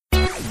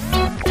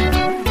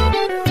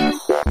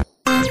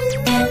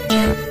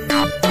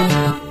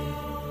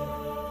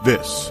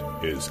This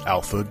is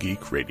Alpha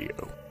Geek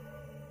Radio.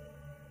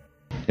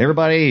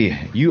 Everybody,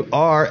 you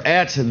are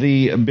at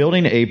the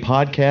Building a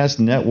Podcast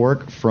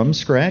Network from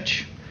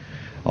scratch.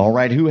 All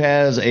right, who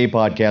has a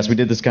podcast? We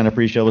did this kind of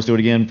pre-show. Let's do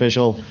it again.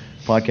 Official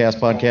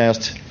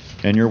podcast.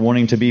 And you're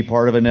wanting to be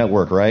part of a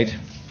network, right?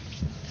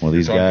 Well,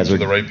 these guys are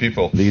the right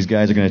people. These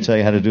guys are going to tell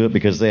you how to do it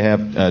because they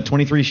have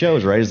 23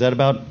 shows, right? Is that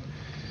about?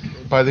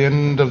 By the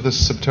end of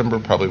this September,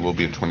 probably will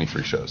be at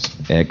 23 shows.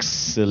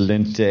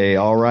 Excelente.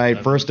 All right,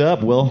 first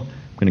up, Will.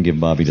 I'm going to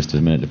give Bobby just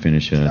a minute to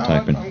finish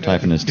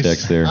typing his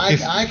text there. I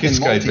can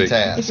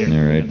multitask.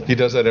 All right. He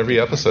does that every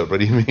episode.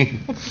 What do you mean?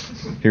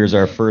 Here's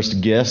our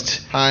first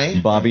guest. Hi.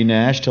 Bobby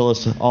Nash. Tell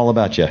us all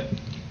about you.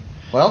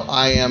 Well,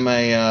 I am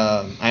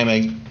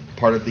a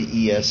part of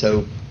the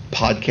ESO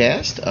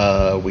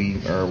podcast.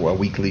 We are a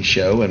weekly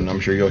show, and I'm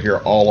sure you'll hear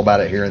all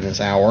about it here in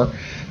this hour.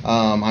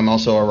 I'm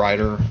also a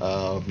writer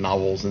of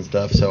novels and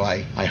stuff, so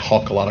I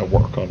hawk a lot of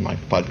work on my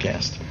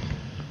podcast.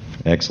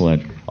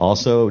 Excellent.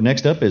 Also,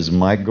 next up is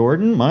Mike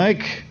Gordon.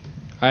 Mike.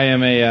 I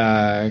am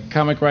a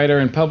comic writer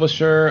and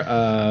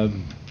publisher,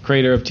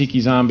 creator of Tiki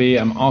Zombie.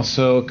 I'm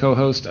also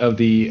co-host of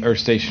the Earth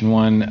Station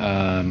 1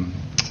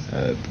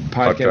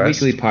 podcast,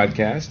 weekly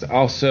podcast.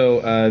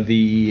 Also,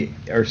 the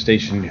Earth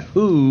Station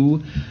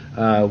Who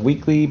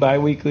weekly,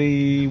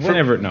 bi-weekly,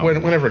 whenever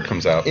it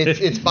comes out.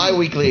 It's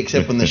bi-weekly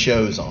except when the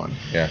show's on.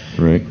 Yeah.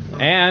 Right.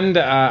 And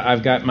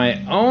I've got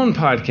my own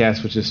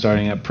podcast, which is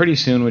starting up pretty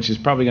soon, which is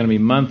probably going to be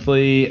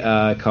monthly,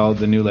 called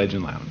The New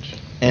Legend Lounge.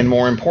 And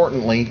more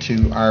importantly,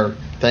 to our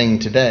thing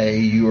today,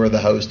 you are the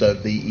host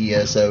of the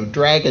ESO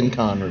Dragon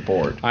Con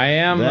Report. I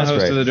am the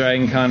host of the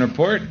Dragon Con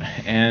Report,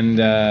 and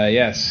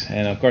yes,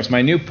 and of course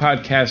my new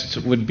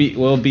podcast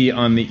will be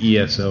on the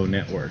ESO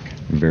network.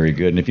 Very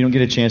good. And if you don't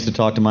get a chance to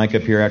talk to Mike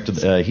up here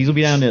after, he'll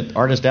be down at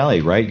Artist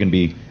Alley, right? You're going to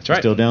be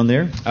still down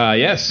there?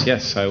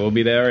 Yes, I will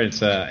be there.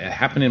 It's a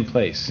happening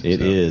place.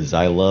 It is.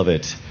 I love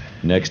it.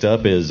 Next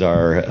up is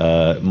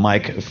our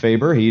Mike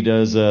Faber. He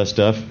does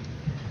stuff.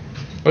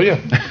 Oh, yeah.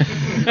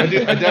 I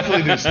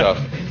definitely do stuff.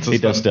 He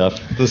does stuff.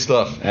 The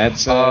stuff.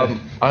 That's.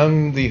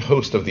 I'm the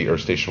host of the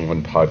Earth Station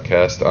 1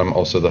 podcast. I'm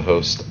also the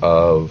host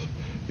of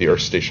the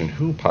Earth Station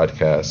Who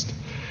podcast.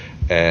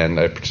 And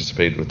I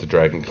participate with the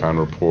Dragon Con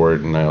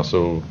Report, and I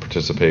also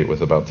participate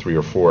with about 3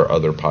 or 4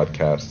 other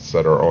podcasts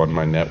that are on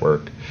my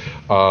network.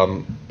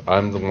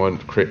 I'm the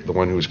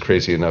one who was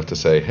crazy enough to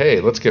say, hey,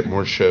 let's get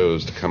more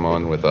shows to come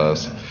on with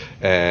us.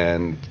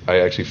 And I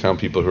actually found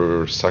people who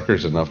were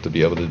suckers enough to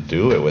be able to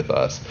do it with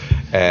us.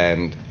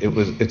 And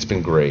it's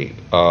been great.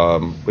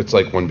 It's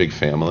like one big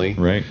family.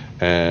 Right.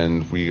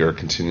 And we are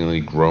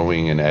continually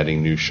growing and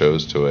adding new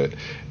shows to it.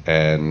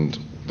 And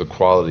the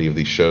quality of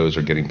these shows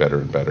are getting better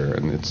and better,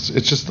 and it's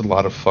just a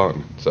lot of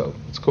fun. So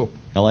it's cool.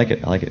 I like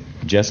it.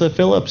 Jessa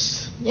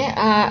Phillips. Yeah,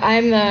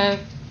 I'm the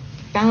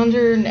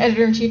founder and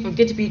editor-in-chief of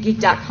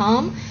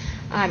GetToBeGeek.com.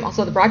 I'm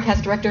also the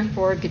broadcast director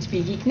for Get to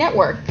Be Geek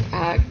Network.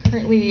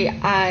 Currently,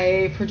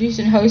 I produce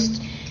and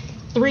host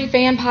 3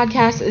 fan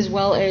podcasts, as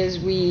well as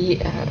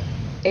we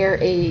air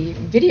a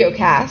video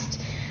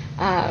cast.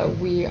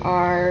 We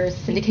are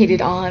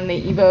syndicated on the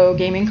Evo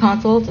gaming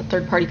console. It's a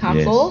third-party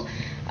console.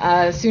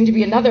 Yes. Soon to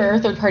be another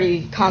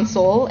third-party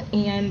console,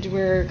 and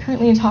we're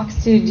currently in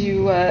talks to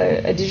do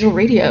a digital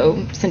radio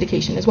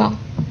syndication as well.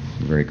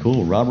 Very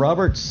cool. Rob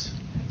Roberts.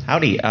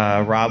 Howdy,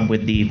 Rob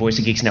with the Voice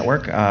of Geeks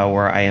Network,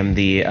 where I am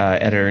the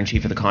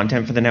editor-in-chief of the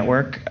content for the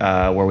network,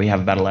 where we have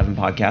about 11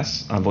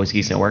 podcasts on Voice of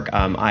Geeks Network.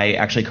 I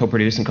actually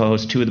co-produce and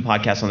co-host 2 of the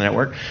podcasts on the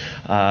network,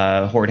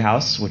 Horde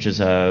House, which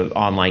is an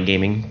online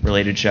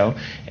gaming-related show,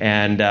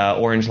 and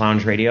Orange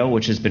Lounge Radio,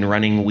 which has been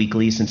running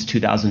weekly since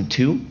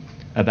 2002.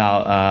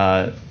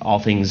 About all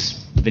things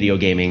video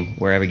gaming,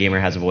 where every gamer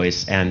has a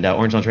voice. And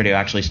Orange Lounge Radio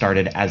actually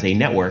started as a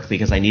network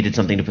because I needed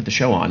something to put the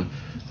show on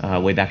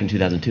way back in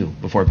 2002,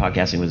 before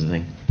podcasting was a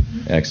thing.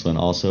 Excellent.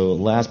 Also,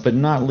 last but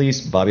not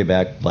least, Bobby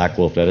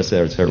Blackwolf. I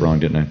said it wrong,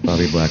 didn't I?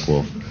 Bobby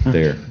Blackwolf.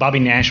 There. Bobby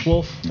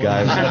Nashwolf?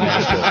 Guys,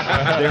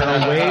 there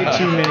are way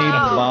too many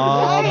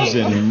Bobs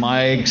and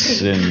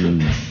Mikes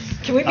and...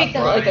 Can we make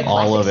that like a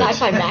classic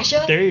sci-fi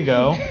mashup? There you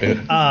go.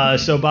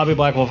 So Bobby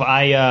Blackwolf,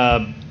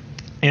 I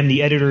am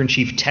the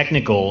editor-in-chief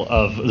technical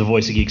of the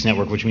Voice of Geeks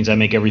Network, which means I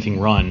make everything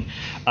run.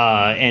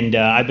 And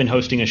I've been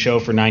hosting a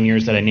show for 9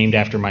 years that I named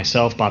after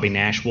myself, Bobby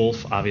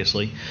Nashwolf,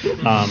 obviously.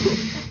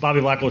 Bobby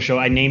Blackwolf Show,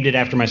 I named it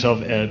after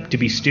myself to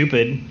be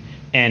stupid,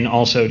 and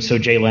also so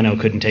Jay Leno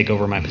couldn't take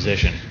over my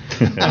position.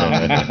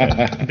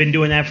 I've been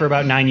doing that for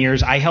about 9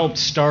 years. I helped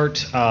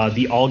start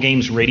the All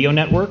Games Radio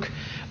Network,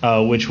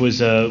 which was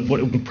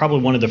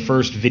probably one of the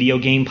first video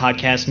game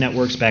podcast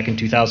networks back in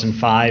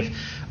 2005.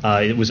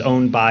 It was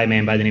owned by a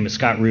man by the name of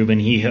Scott Rubin.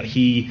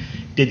 He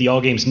did the All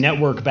Games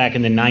Network back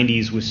in the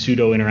 90s with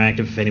Pseudo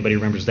Interactive, if anybody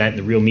remembers that, in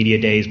the Real Media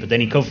days. But then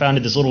he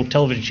co-founded this little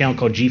television channel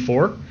called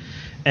G4.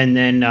 And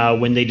then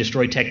when they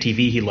destroyed Tech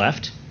TV, he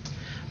left.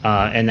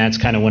 And that's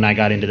kind of when I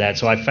got into that.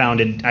 So I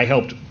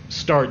helped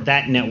start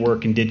that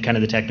network and did kind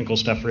of the technical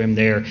stuff for him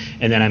there.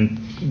 And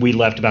then we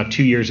left about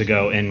 2 years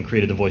ago and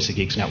created the Voice of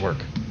Geeks Network.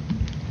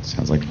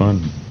 Sounds like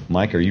fun.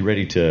 Mike, are you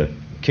ready to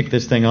kick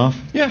this thing off?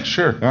 Yeah,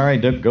 sure. All right,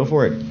 Doug, go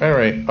for it. All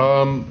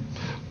right.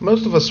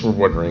 Most of us were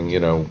wondering,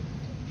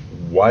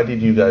 why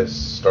did you guys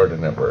start a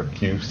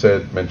network? You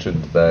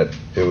mentioned that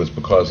it was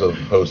because of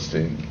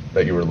hosting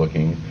that you were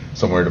looking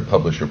somewhere to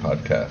publish your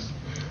podcast.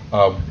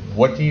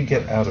 What do you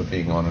get out of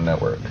being on a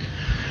network?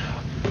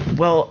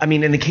 Well, I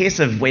mean, in the case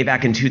of way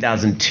back in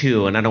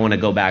 2002, and I don't want to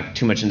go back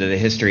too much into the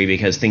history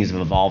because things have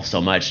evolved so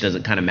much, it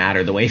doesn't kind of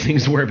matter the way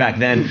things were back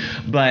then.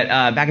 But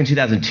back in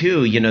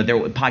 2002,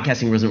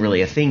 podcasting wasn't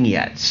really a thing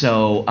yet.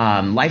 So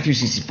Live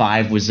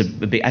 365 was a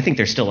big, I think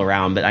they're still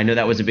around, but I know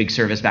that was a big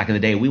service back in the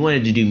day. We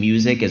wanted to do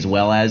music as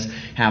well as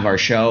have our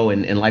show,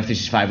 and Live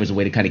 365 was a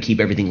way to kind of keep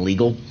everything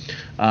legal.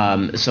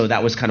 So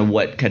that was kind of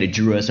what kind of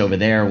drew us over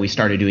there. We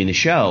started doing the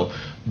show,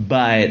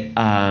 but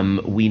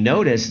we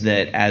noticed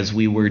that as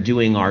we were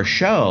doing our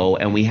show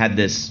and we had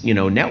this,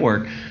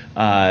 network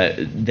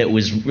that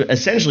was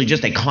essentially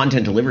just a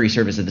content delivery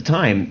service at the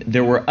time,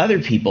 there were other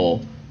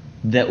people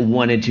that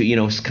wanted to,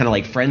 kind of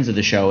like friends of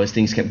the show as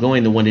things kept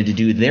going, that wanted to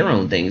do their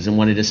own things and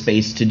wanted a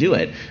space to do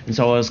it. And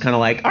so I was kind of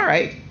like, all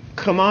right,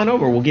 come on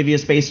over. We'll give you a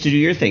space to do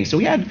your thing. So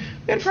we had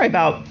probably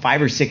about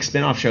 5 or 6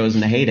 spinoff shows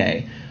in the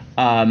heyday.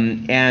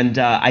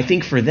 I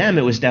think for them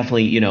it was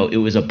definitely, it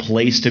was a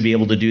place to be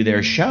able to do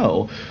their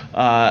show.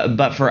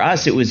 But for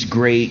us it was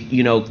great,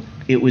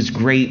 it was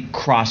great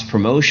cross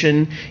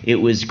promotion. It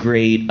was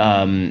great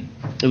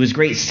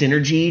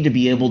synergy to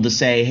be able to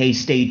say, hey,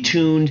 stay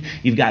tuned.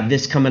 You've got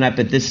this coming up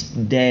at this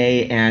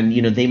day, and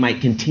they might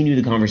continue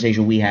the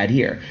conversation we had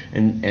here,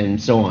 and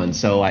so on.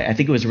 So I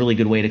think it was a really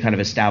good way to kind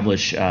of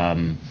establish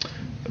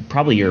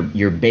probably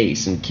your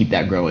base and keep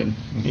that growing.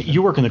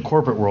 You work in the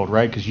corporate world,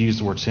 right? Because you use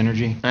the word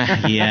synergy.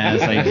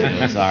 Yes, I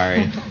do.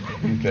 Sorry.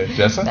 Okay,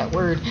 Jessa? That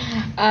word.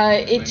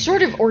 It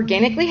sort of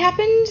organically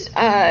happened.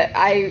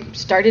 I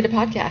started a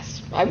podcast.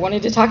 I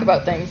wanted to talk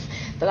about things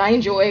that I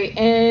enjoy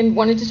and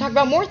wanted to talk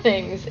about more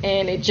things.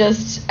 And I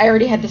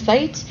already had the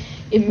site.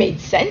 It made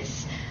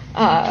sense.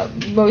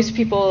 Most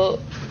people,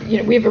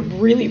 we have a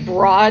really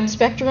broad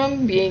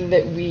spectrum, being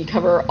that we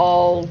cover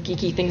all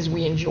geeky things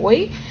we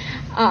enjoy.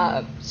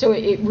 So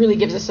it really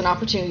gives us an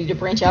opportunity to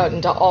branch out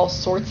into all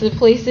sorts of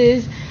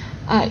places.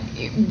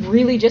 It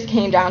really just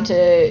came down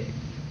to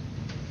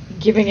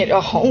giving it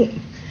a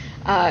home.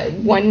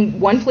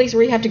 One place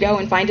where you have to go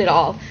and find it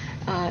all.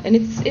 And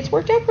it's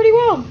worked out pretty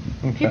well.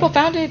 Okay. People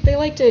found it. They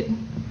liked it.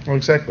 Well,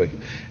 exactly.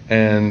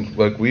 And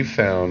like we've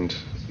found,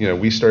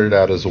 we started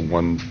out as a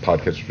one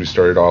podcast. We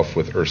started off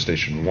with Earth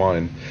Station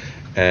 1.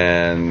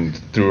 And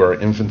through our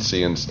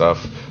infancy and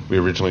stuff, we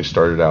originally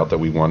started out that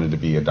we wanted to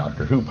be a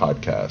Doctor Who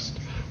podcast.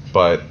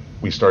 But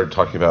we started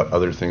talking about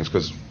other things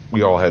because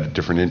we all had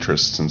different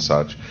interests and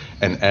such.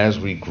 And as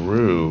we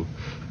grew,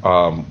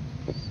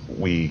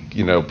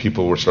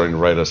 people were starting to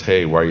write us,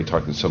 hey, why are you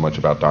talking so much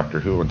about Doctor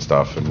Who and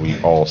stuff? And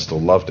we all still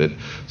loved it.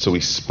 So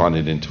we spun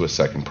it into a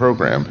second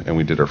program, and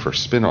we did our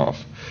first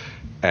spin-off.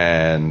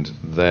 And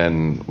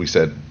then we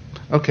said,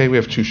 okay, we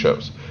have 2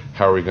 shows.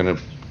 How are we going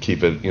to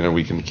keep it?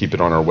 We can keep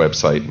it on our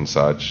website and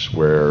such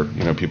where,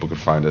 people could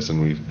find us,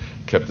 and we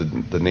kept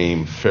the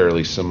name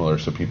fairly similar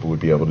so people would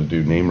be able to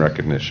do name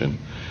recognition.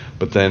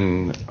 But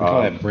then... we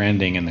call that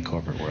branding in the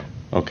corporate world.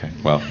 Okay,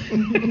 well,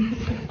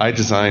 I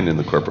design in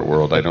the corporate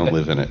world. I don't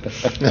live in it.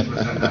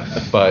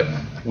 But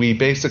we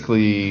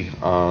basically,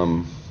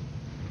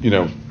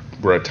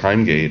 we're at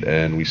Timegate,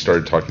 and we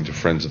started talking to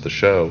friends of the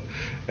show,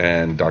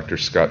 and Dr.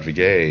 Scott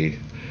Vigay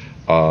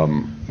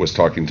was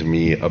talking to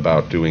me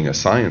about doing a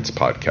science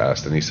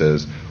podcast, and he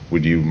says,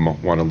 would you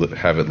want to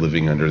have it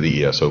living under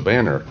the ESO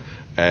banner?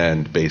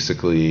 And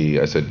basically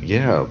I said,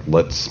 yeah,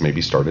 let's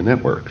maybe start a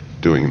network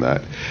doing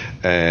that.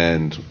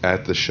 And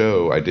at the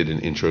show, I did an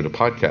intro to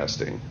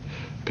podcasting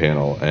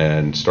panel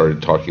and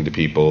started talking to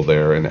people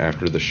there. And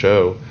after the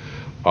show,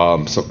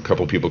 a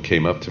couple people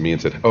came up to me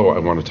and said, oh, I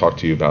want to talk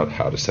to you about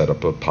how to set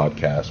up a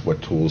podcast,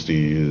 what tools do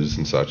you use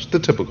and such. The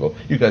typical.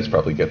 You guys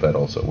probably get that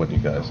also when you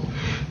guys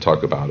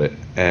talk about it.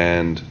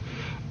 And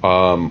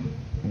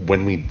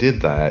when we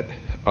did that,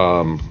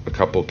 a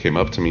couple came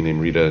up to me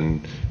named Rita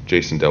and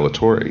Jason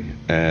Delatorre,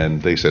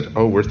 and they said,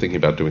 oh, we're thinking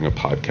about doing a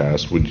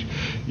podcast. Would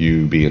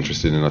you be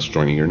interested in us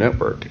joining your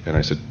network? And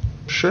I said,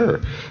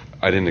 sure.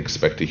 I didn't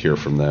expect to hear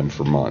from them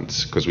for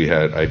months because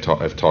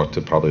I've talked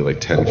to probably like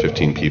 10,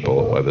 15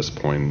 people at this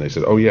point, and they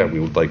said, oh, yeah, we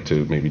would like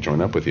to maybe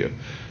join up with you.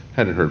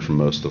 Hadn't heard from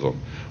most of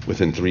them.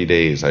 Within 3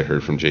 days, I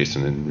heard from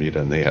Jason and Rita,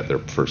 and they had their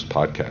first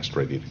podcast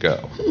ready to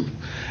go.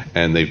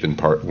 And they've been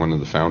one of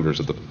the founders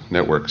of the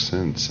network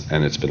since,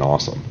 and it's been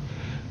awesome.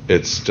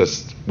 It's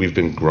just, we've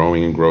been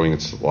growing and growing.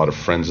 It's a lot of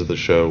friends of the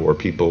show or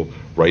people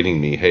writing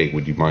me, hey,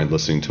 would you mind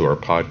listening to our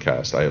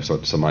podcast? I have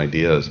some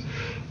ideas,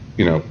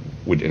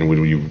 would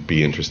you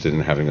be interested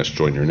in having us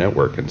join your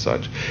network and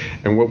such?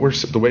 And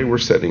the way we're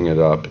setting it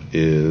up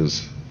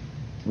is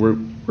we're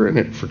in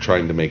it for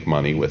trying to make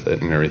money with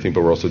it and everything,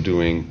 but we're also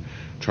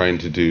trying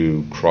to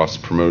do cross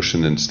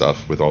promotion and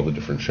stuff with all the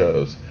different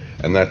shows.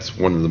 And that's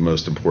one of the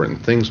most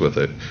important things with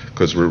it,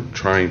 because we're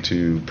trying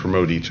to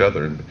promote each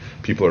other. And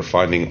people are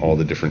finding all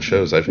the different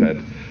shows. I've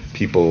had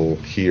people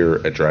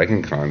here at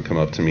Dragon Con come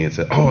up to me and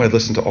say, "Oh, I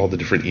listened to all the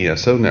different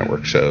ESO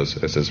network shows."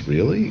 I says,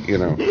 "Really? You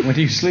know, When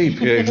do you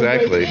sleep? yeah,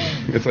 exactly."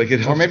 It's like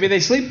it Or helps. maybe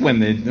they sleep when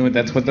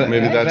that's what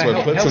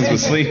puts them to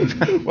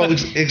sleep. Well,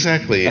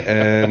 exactly,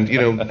 and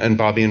and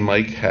Bobby and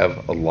Mike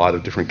have a lot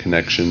of different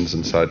connections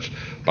and such.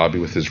 Bobby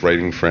with his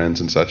writing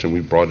friends and such, and we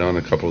brought on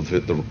a couple of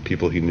the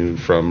people he knew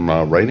from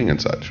writing and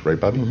such, right,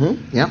 Bobby?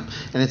 Mm-hmm. Yeah,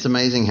 and it's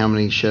amazing how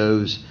many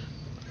shows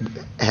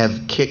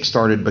have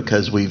kick-started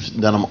because we've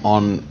done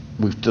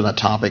a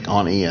topic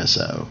on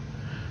ESO,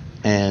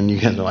 and you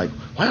guys are like,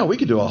 wow, we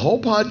could do a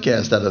whole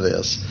podcast out of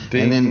this.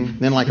 Ding. And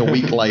then like a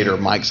week later,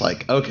 Mike's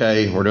like,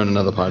 okay, we're doing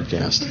another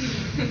podcast.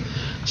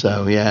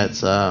 So yeah,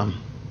 it's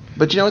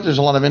but you know what? There's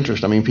a lot of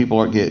interest. I mean,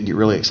 people get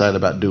really excited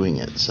about doing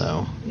it.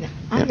 So No,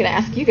 I'm going to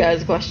ask you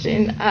guys a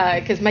question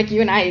because Mike, you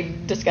and I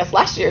discussed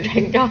last year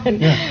during Con.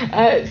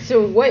 Yeah.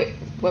 So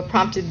what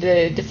prompted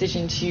the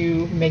decision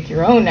to make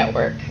your own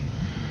network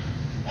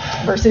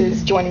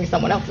versus joining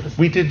someone else's?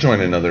 We did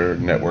join another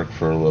network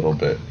for a little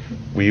bit.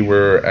 We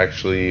were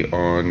actually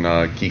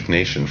on Geek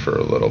Nation for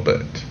a little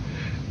bit,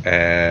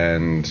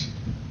 and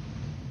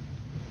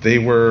they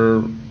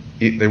were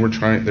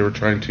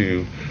trying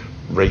to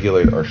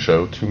regulate our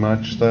show too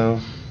much, though,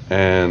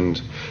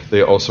 and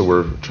they also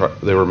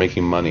were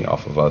making money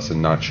off of us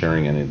and not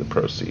sharing any of the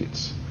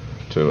proceeds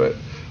to it.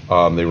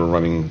 They were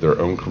running their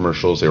own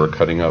commercials. They were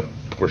cutting up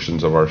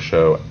portions of our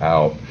show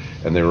out,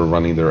 and they were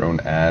running their own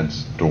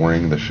ads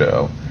during the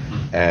show.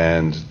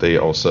 And they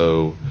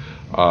also,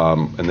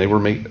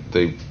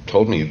 they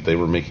told me they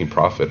were making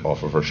profit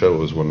off of our show. It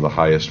was one of the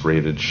highest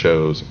rated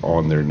shows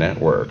on their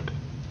network,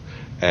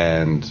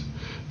 and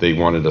they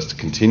wanted us to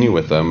continue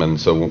with them. And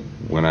so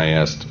when I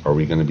asked, are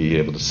we going to be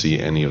able to see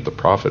any of the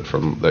profit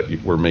from that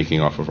we're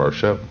making off of our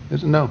show? They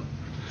said, no.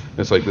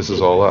 It's like, this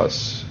is all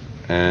us.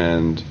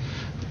 And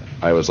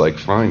I was like,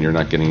 fine, you're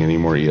not getting any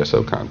more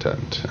ESO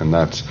content. And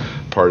that's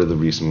part of the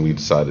reason we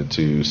decided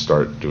to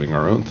start doing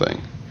our own thing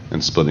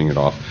and splitting it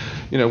off.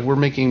 We're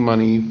making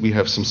money. We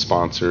have some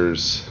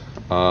sponsors,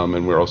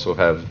 and we also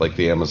have like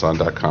the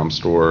Amazon.com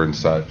store and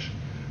such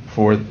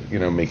for,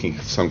 making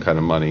some kind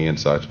of money and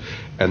such.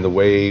 And the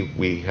way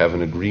we have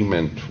an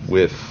agreement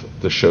with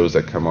the shows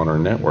that come on our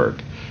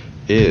network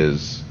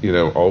is,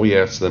 all we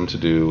ask them to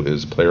do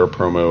is play our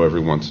promo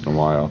every once in a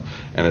while,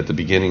 and at the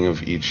beginning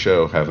of each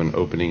show have an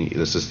opening.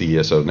 This is the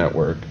ESO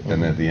network,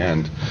 and at the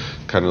end,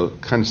 kind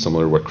of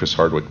similar to what Chris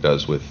Hardwick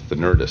does with the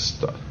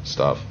Nerdist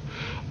stuff.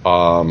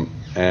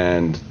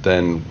 And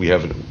then we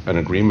have an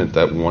agreement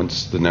that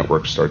once the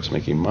network starts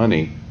making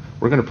money,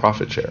 we're going to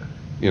profit share.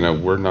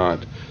 We're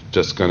not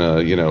just going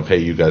to, hey,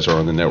 you guys are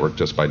on the network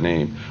just by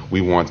name.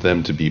 We want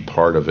them to be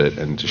part of it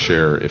and to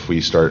share. If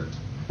we start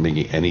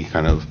making any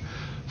kind of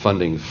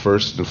funding,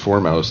 first and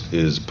foremost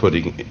is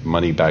putting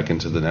money back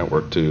into the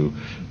network to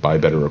buy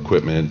better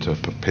equipment, to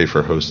pay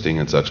for hosting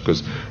and such,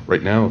 because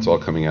right now it's all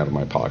coming out of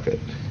my pocket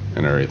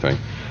and everything.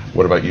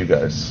 What about you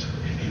guys?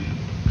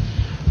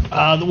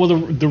 Well,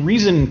 the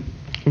reason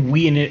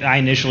I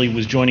initially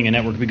was joining a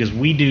network because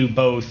we do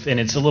both, and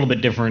it's a little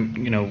bit different.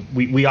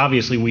 We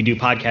obviously we do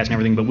podcasts and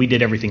everything, but we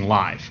did everything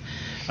live.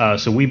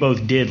 So we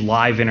both did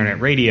live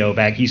internet radio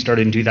back. He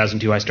started in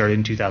 2002, I started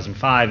in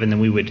 2005, and then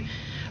we would,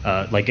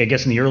 I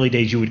guess in the early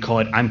days you would call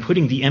it, I'm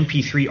putting the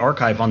MP3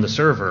 archive on the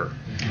server.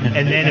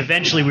 And then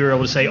eventually we were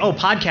able to say, oh,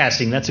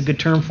 podcasting, that's a good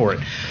term for it.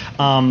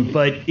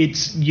 But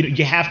it's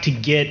you have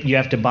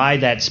to buy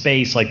that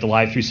space like the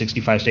Live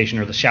 365 station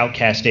or the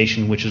Shoutcast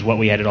station, which is what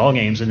we had at All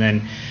Games. And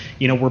then,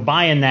 we're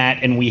buying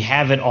that and we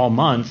have it all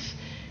month,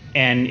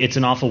 and it's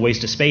an awful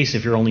waste of space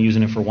if you're only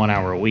using it for 1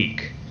 hour a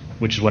week,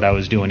 which is what I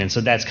was doing. And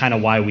so that's kind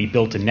of why we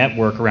built a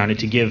network around it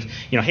to give,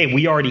 hey,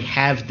 we already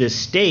have this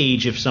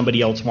stage if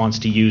somebody else wants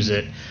to use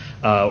it,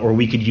 or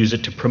we could use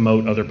it to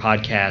promote other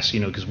podcasts,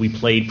 because we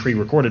played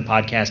pre-recorded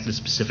podcasts at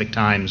specific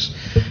times,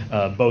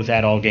 both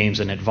at All Games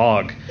and at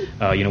VOG,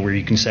 where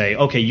you can say,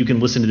 okay, you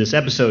can listen to this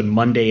episode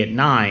Monday at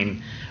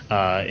 9,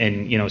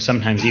 and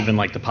sometimes even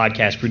like the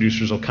podcast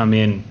producers will come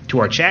in to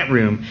our chat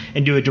room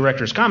and do a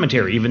director's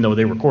commentary, even though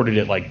they recorded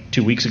it like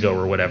 2 weeks ago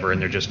or whatever,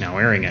 and they're just now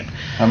airing it.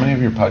 How many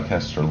of your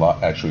podcasts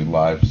are actually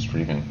live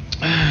streaming?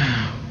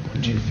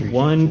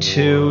 1,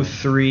 2,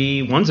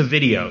 3. One's a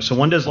video, so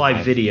one does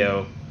live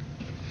video.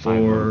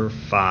 4,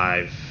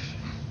 5.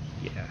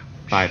 Yeah.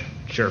 5.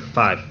 Sure,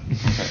 5.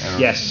 Okay,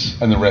 Yes.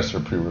 And the rest are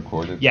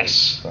pre-recorded?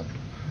 Yes. Okay,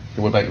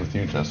 what about with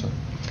you, Jessa?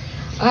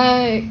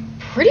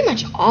 Pretty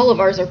much all of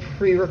ours are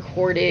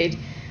pre-recorded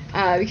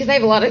because I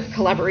have a lot of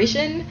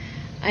collaboration,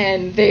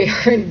 and they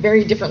are in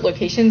very different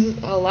locations,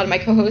 a lot of my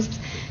co-hosts.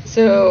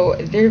 So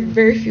there are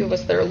very few of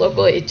us that are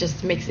local. It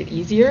just makes it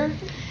easier.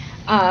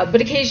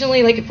 But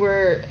occasionally, like if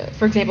we're,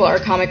 for example, our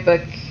comic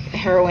book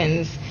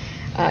heroines,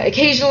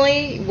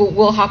 occasionally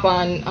we'll hop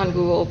on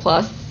Google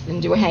Plus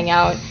and do a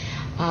hangout.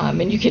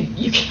 And you can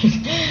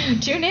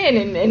tune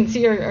in and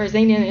see our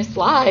zaniness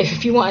live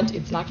if you want.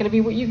 It's not going to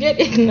be what you get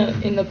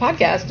in the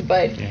podcast,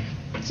 but yeah.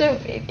 So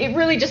it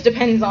really just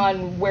depends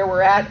on where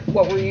we're at,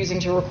 what we're using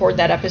to record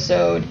that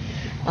episode,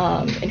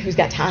 and who's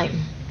got time.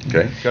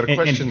 Okay, got a And-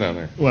 question and- down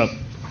there. Well,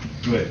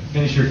 Go ahead.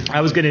 Finish your.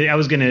 I was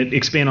gonna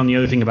expand on the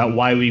other thing about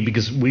why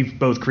because we've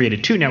both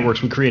created two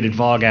networks. We created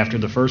VOG after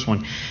the first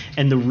one,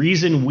 and the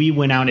reason we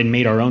went out and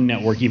made our own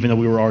network, even though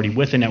we were already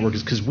with the network,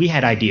 is because we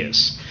had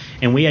ideas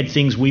and we had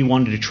things we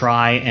wanted to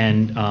try.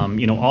 And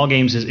All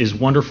Games is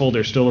wonderful.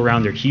 They're still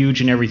around. They're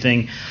huge and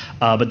everything,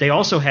 but they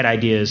also had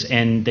ideas,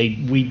 and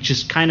we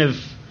just kind of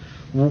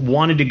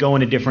wanted to go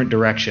in a different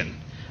direction.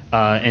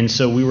 And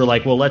so we were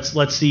like, well,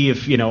 let's see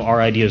if our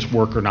ideas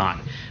work or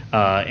not.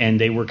 And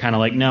they were kind of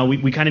like, no,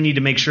 we kind of need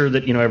to make sure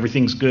that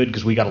everything's good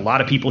because we got a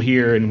lot of people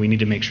here, and we need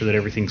to make sure that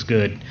everything's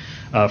good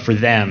for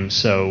them.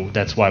 So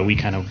that's why we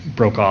kind of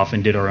broke off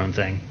and did our own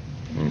thing.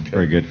 Okay.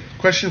 Very good.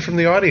 Question from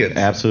the audience.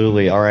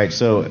 Absolutely. All right.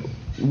 So,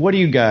 what do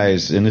you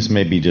guys, and this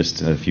may be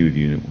just a few of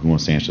you who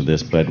wants to answer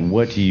this, but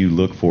what do you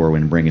look for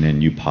when bringing in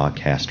new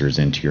podcasters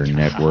into your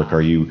network?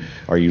 Are you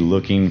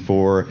looking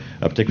for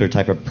a particular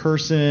type of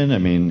person? I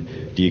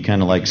mean, do you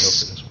kind of like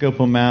scope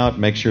them out,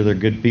 make sure they're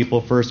good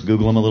people first,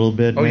 Google them a little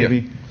bit,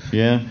 maybe?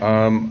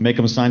 Yeah. Make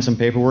them sign some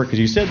paperwork? Because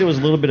you said there was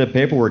a little bit of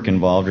paperwork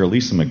involved, or at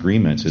least some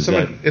agreements. Is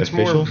that it's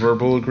official? more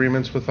verbal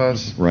agreements with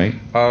us. Right.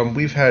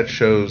 We've had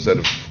shows that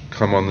have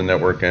come on the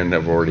network and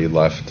have already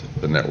left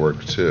the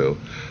network too.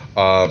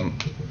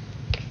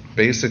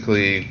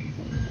 Basically,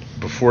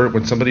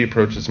 when somebody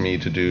approaches me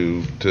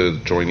to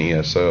join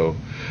ESO,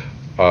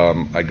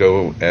 I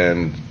go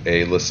and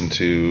listen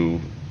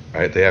to.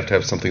 They have to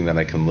have something that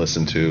I can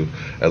listen to,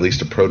 at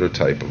least a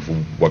prototype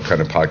of what kind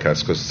of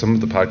podcast. Because some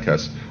of the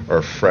podcasts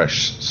are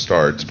fresh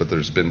starts, but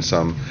there's been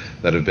some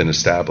that have been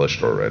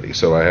established already.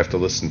 So I have to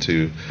listen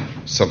to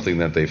something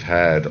that they've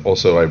had.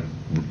 Also, I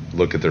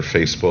look at their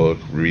Facebook,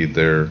 read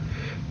their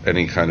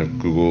any kind of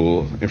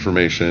Google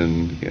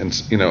information and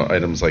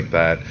items like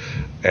that,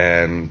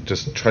 and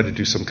just try to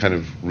do some kind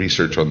of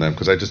research on them,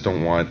 because I just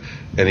don't want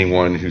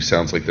anyone who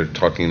sounds like they're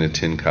talking in a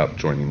tin cup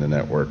joining the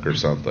network or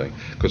something,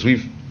 because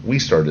we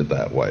started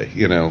that way.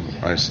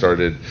 I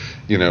started,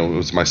 it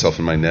was myself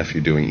and my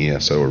nephew doing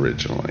ESO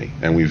originally,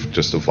 and we've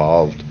just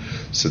evolved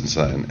since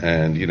then.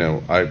 And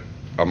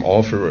I'm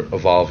all for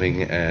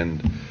evolving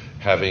and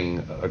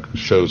having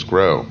shows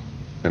grow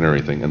and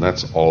everything, and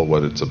that's all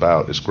what it's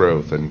about, is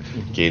growth and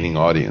gaining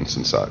audience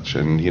and such.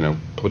 And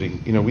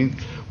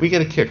we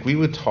get a kick. We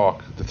would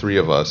talk, the three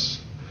of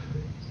us,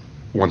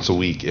 once a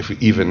week, if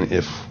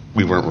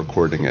we weren't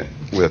recording it.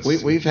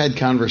 We've had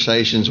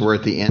conversations where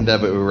at the end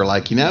of it we were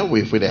like,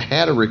 if we'd have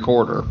had a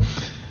recorder,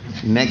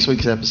 next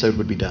week's episode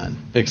would be done.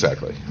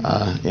 Exactly.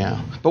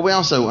 Yeah. But we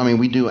also,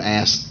 we do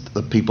ask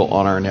the people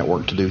on our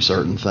network to do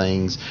certain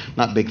things,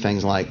 not big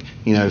things like,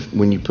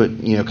 when you put,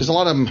 because a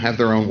lot of them have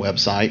their own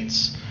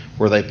websites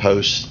where they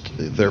post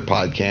their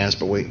podcast,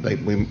 but we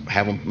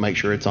have them make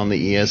sure it's on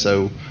the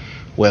ESO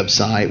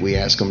website. We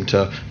ask them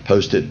to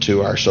post it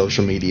to our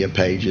social media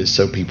pages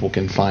so people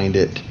can find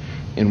it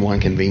in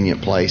one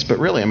convenient place. But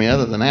really,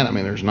 other than that,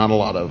 there's not a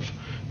lot of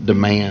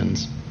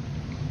demands.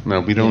 No,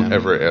 we don't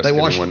ever ask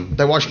anyone.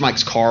 They wash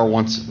Mike's car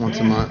once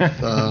a month.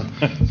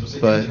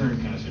 But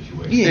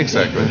yeah,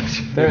 exactly.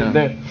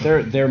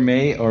 There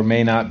may or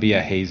may not be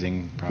a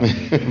hazing problem.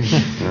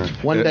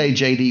 One day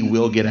JD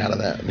will get out of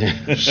that.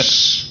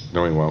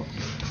 No, he won't.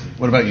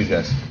 What about you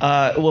guys?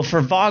 Well, for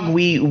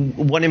VOG,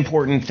 one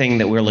important thing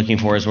that we're looking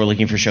for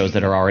shows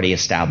that are already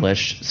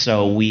established.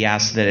 So we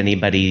ask that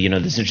anybody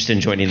that's interested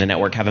in joining the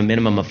network have a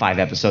minimum of 5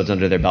 episodes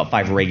under their belt,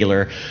 5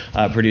 regular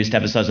produced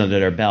episodes under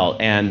their belt.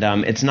 And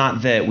it's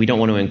not that we don't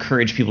want to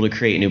encourage people to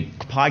create new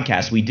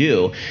podcasts. We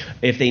do.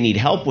 If they need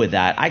help with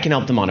that, I can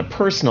help them on a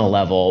personal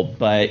level,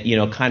 but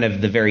kind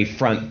of the very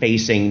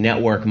front-facing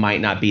network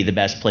might not be the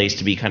best place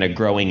to be kind of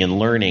growing and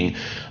learning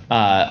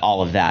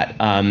all of that.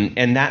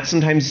 And that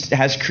sometimes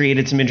has created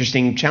some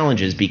interesting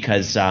challenges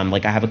because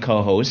like I have a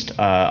co-host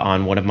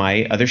on one of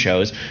my other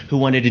shows who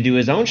wanted to do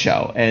his own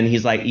show. And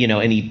he's like,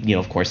 and he,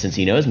 of course, since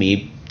he knows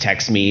me,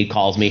 texts me,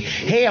 calls me,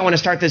 hey, I want to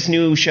start this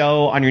new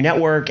show on your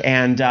network,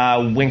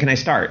 and when can I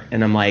start?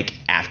 And I'm like,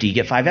 after you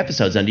get 5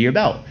 episodes under your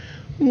belt.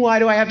 Why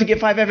do I have to get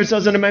 5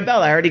 episodes under my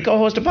belt? I already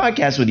co-host a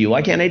podcast with you.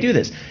 Why can't I do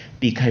this?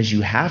 Because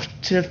you have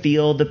to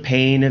feel the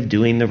pain of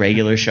doing the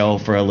regular show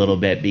for a little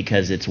bit,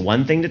 because it's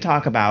one thing to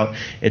talk about,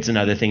 it's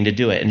another thing to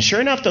do it. And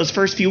sure enough, those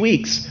first few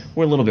weeks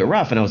were a little bit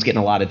rough, and I was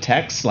getting a lot of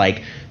texts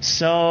like,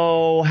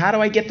 so how do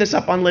I get this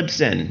up on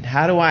Libsyn?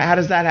 How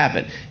does that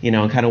happen?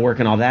 And kind of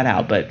working all that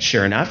out. But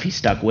sure enough, he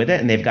stuck with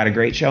it, and they've got a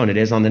great show, and it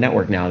is on the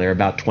network now. They're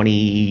about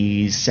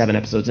 27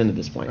 episodes into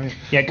this point. Right.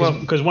 Yeah,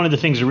 because one of the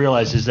things to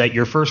realize is that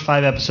your first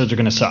 5 episodes are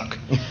going to suck.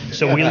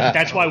 So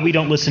that's why we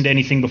don't listen to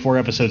anything before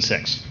episode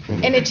 6.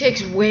 And it takes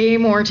way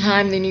more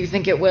time than you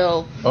think it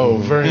will. Oh,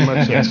 very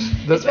much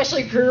so.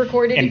 Especially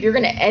pre-recorded, if you're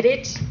going to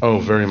edit. Oh,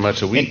 very much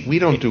so. We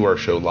don't do our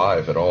show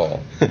live at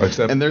all.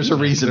 Except and there's a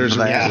reason for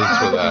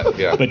that.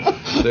 Yeah.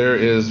 But there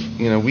is,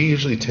 we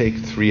usually take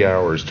 3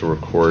 hours to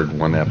record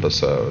one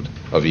episode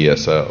of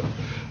ESO.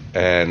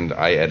 And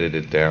I edit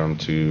it down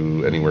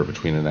to anywhere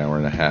between an hour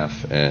and a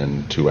half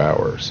and 2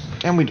 hours.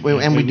 And we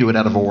do it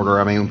out of order.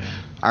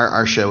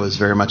 Our show is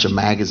very much a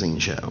magazine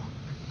show.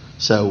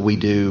 So we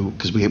do,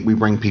 because we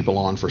bring people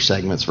on for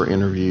segments, for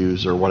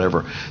interviews or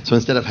whatever. So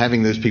instead of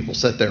having those people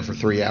sit there for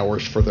 3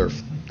 hours for their,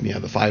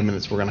 the 5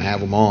 minutes we're going to have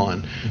them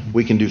on,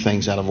 we can do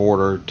things out of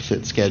order to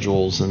fit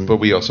schedules. But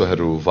we also had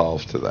to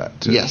evolve to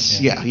that, too.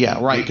 Yes,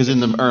 yeah, right. Because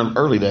in the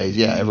early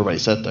days, everybody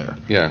sat there.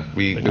 Yeah,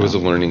 it was a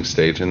learning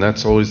stage, and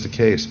that's always the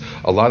case.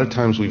 A lot of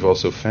times we've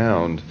also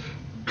found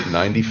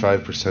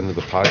 95% of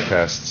the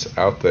podcasts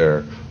out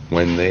there,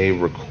 when they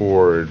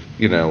record,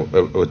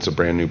 it's a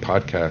brand new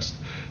podcast,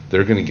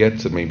 they're going to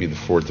get to maybe the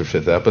 4th or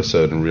 5th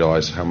episode and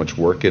realize how much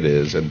work it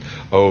is, and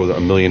a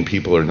million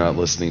people are not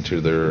listening to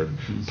their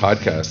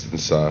podcast and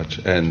such,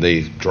 and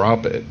they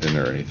drop it and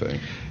everything.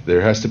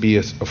 There has to be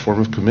a form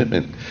of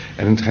commitment,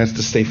 and it has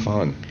to stay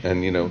fun.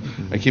 And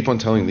I keep on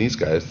telling these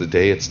guys, the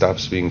day it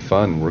stops being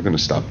fun, we're going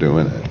to stop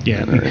doing it.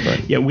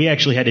 Yeah, we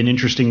actually had an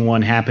interesting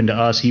one happen to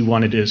us. He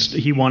wanted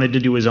to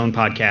do his own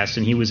podcast,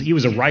 and he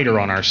was a writer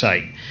on our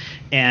site.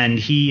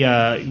 And we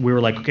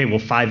were like, okay, well,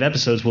 5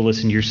 episodes, we'll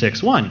listen to your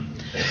 6th one.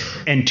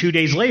 And 2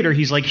 days later,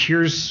 he's like,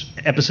 here's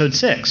episode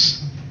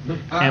 6.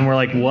 And we're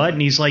like, what?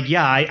 And he's like,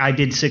 yeah, I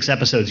did 6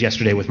 episodes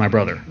yesterday with my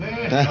brother.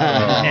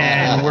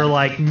 And we're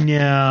like,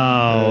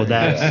 no,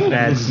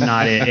 that's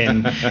not it.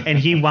 And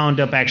he wound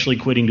up actually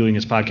quitting doing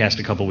his podcast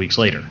a couple weeks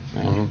later.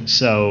 Mm-hmm.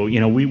 So,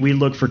 we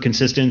look for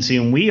consistency,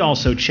 and we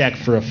also check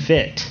for a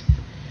fit.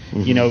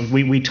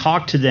 Mm-hmm. We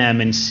talk to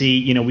them and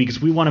see, because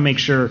we want to make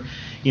sure,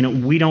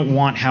 we don't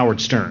want Howard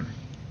Stern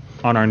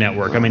on our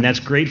network. I mean, that's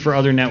great for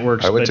other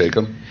networks. I would take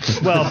him.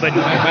 Well, but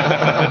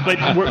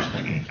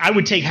I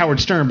would take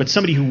Howard Stern, but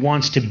somebody who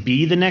wants to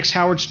be the next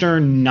Howard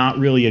Stern, not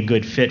really a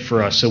good fit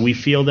for us. So we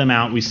feel them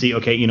out. We see,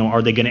 okay,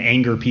 are they going to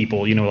anger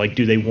people?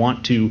 Do they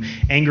want to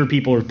anger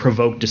people or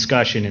provoke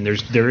discussion? And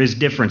there is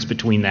difference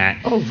between that.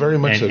 Oh, very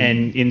much so.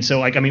 And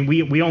so,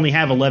 we only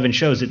have 11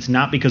 shows. It's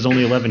not because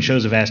only 11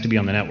 shows have asked to be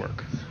on the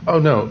network. Oh,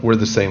 no, we're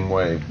the same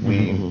way.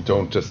 We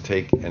don't just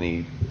take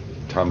any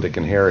Tom, Dick,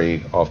 and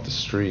Harry off the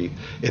street.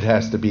 It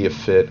has to be a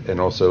fit, and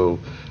also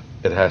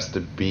it has to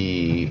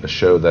be a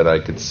show that I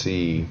could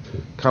see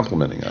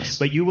complimenting us.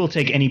 But you will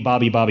take any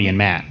Bobby, and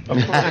Matt. Of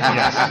course.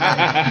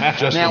 Yes.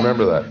 Just now,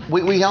 remember that.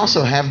 We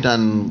also have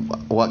done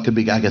what could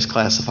be, I guess,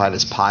 classified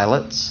as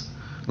pilots,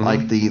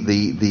 like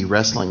the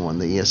wrestling one,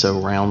 the ESO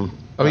round.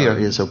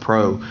 ESO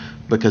Pro,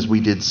 because we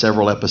did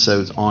several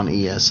episodes on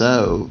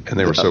ESO, and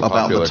they were so about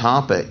popular. the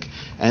topic,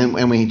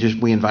 and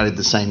we invited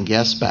the same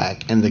guests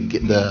back and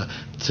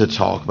to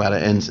talk about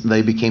it, and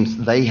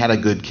they had a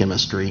good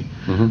chemistry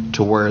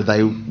to where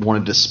they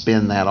wanted to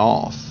spin that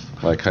off.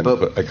 I kind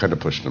of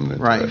pushed them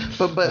into right,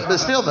 it. but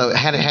still though,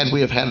 had we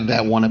have had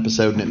that one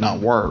episode and it not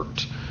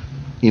worked,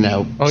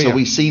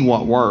 we see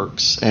what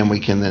works and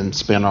we can then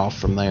spin off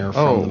from there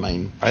from the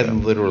main. I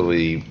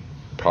literally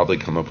probably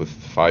come up with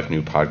 5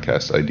 new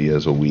podcast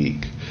ideas a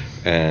week,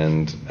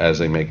 and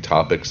as I make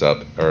topics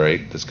up, all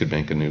right, this could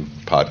make a new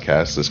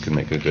podcast, this could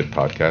make a good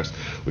podcast.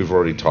 We've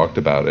already talked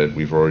about it.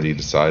 We've already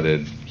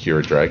decided here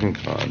at Dragon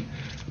Con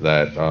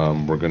that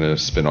we're going to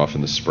spin off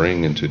in the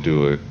spring and to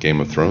do a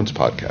Game of Thrones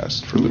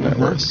podcast for the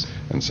network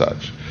and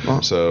such.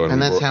 Well,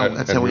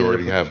 we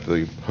already have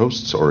the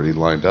hosts already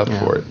lined up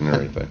for it and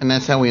everything. And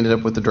that's how we ended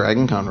up with the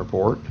Dragon Con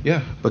report.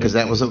 Yeah.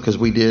 Because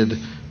we did,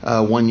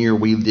 one year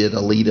we did a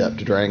lead up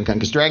to Dragon Con.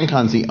 Because Dragon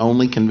Con's the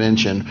only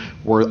convention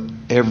where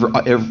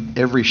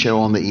every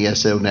show on the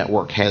ESO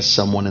network has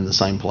someone in the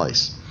same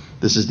place.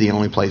 This is the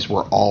only place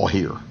we're all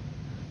here,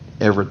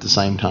 ever at the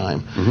same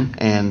time. Mm-hmm.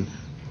 And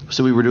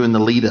so we were doing the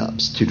lead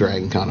ups to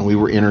Dragon Con, and we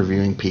were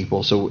interviewing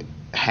people. So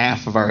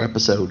half of our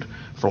episode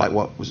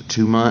for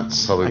 2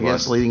 months, probably I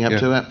guess, leading up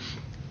to it.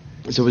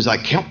 So it was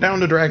like countdown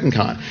to Dragon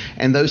Con,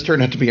 and those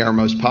turned out to be our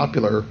most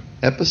popular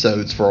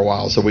episodes for a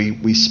while. So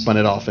we spun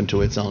it off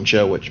into its own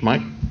show, which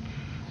Mike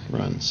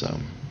runs. So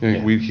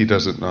he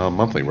does it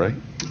monthly, right?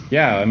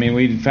 Yeah,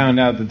 we found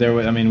out that there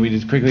was. We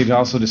just quickly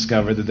also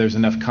discovered that there's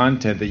enough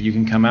content that you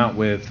can come out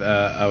with,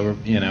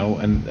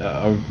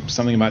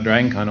 something about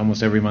Dragon Con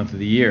almost every month of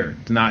the year,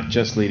 not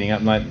just leading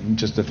up, not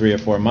just the 3 or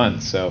 4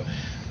 months. So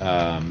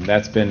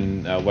that's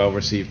been well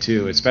received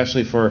too,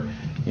 especially for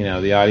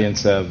the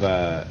audience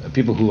of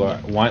people who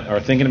are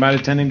thinking about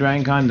attending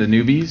Dragon Con, the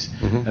newbies,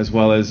 as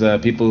well as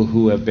people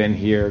who have been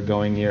here,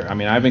 going here.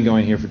 I've been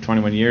going here for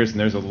 21 years, and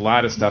there's a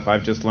lot of stuff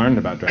I've just learned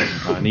about Dragon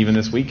Con, even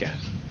this weekend.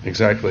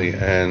 Exactly,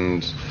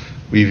 and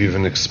we've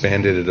even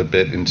expanded it a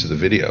bit into the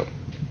video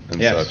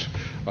and such.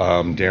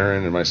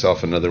 Darren and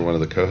myself, another one of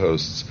the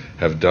co-hosts,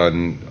 have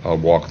done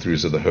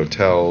walkthroughs of the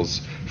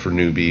hotels for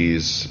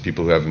newbies,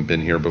 people who haven't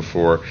been here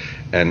before,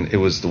 and it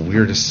was the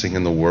weirdest thing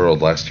in the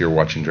world last year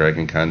watching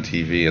Dragon Con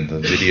TV, and the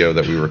video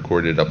that we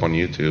recorded up on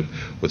YouTube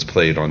was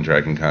played on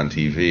Dragon Con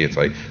TV. It's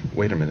like,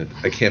 wait a minute,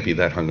 I can't be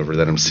that hungover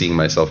that I'm seeing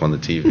myself on the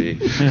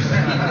TV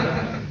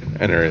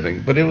and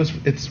everything. But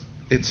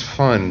it's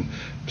fun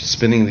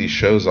spinning these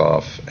shows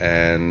off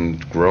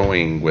and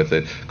growing with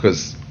it,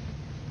 because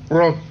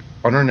we're all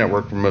on our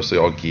network, we're mostly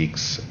all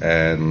geeks,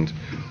 and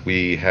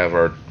we have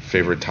our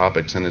favorite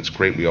topics, and it's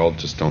great we all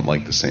just don't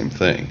like the same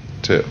thing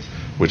too,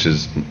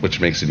 which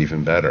makes it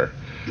even better.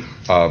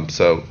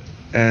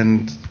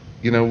 And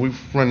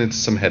we've run into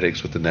some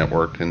headaches with the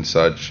network and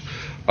such.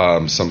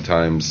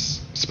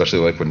 Sometimes, especially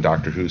like when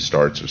Doctor Who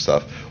starts or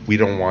stuff, we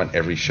don't want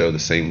every show the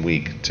same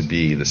week to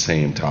be the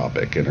same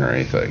topic or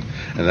anything,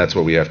 and that's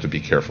what we have to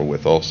be careful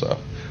with also.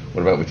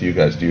 What about with you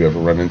guys? Do you ever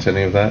run into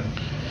any of that?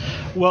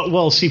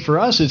 Well, see, for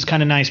us, it's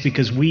kind of nice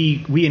because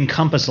we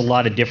encompass a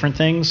lot of different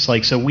things.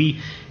 Like, so we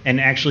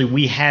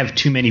have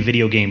too many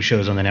video game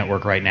shows on the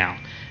network right now,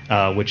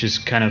 which is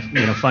kind of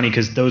funny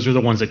because those are the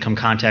ones that come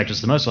contact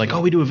us the most. They're like,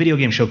 oh, we do a video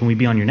game show. Can we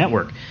be on your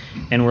network?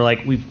 And we're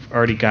like, we've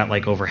already got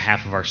like over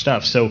half of our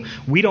stuff. So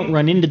we don't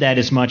run into that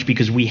as much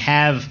because we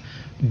have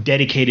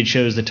dedicated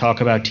shows that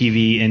talk about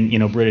TV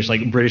and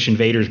British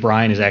Invaders.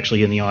 Brian is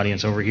actually in the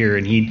audience over here,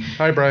 and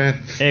Hi,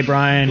 Brian. Hey,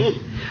 Brian.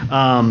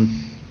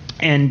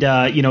 And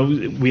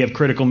we have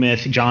Critical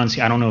Myth. John's,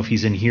 I don't know if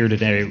he's in here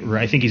today.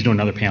 I think he's doing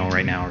another panel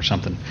right now or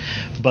something.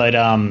 But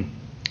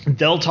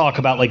they'll talk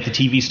about like the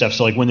TV stuff.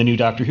 So like when the new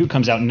Doctor Who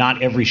comes out,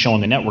 not every show on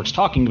the network's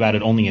talking about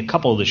it. Only a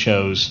couple of the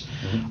shows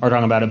are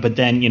talking about it. But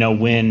then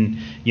when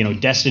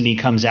Destiny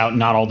comes out,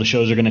 not all the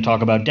shows are going to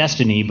talk about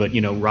Destiny, but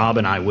Rob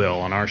and I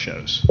will on our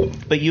shows.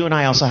 But you and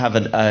I also have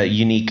a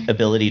unique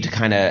ability to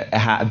kind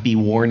of be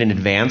warned in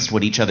advance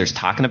what each other's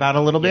talking about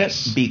a little bit,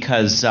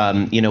 because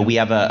we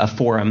have a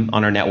forum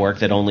on our network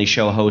that only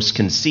show hosts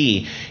can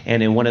see,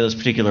 and in one of those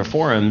particular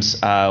forums,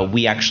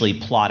 we actually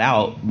plot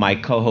out, my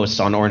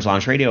co-hosts on Orange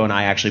Lounge Radio and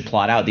I actually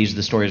plot out, these are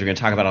the stories we're going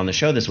to talk about on the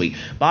show this week.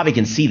 Bobby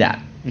can see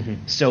that.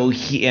 So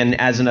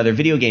as another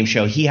video game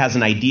show, he has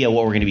an idea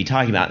what we're going to be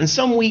talking about. And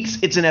some weeks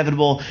it's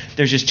inevitable.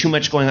 There's just too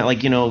much going on.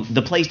 Like,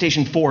 the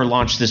PlayStation 4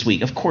 launched this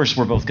week. Of course,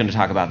 we're both going to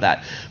talk about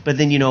that. But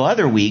then,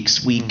 other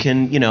weeks we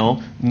can,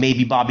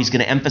 maybe Bobby's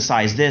going to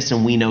emphasize this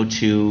and we know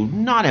to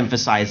not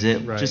emphasize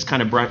it. Right. Just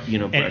kind of,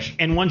 brush.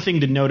 And one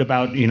thing to note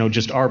about,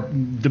 just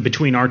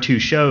between our two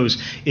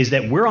shows is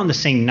that we're on the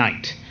same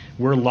night.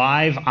 We're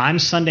live. I'm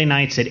Sunday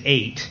nights at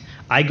 8.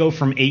 I go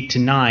from 8 to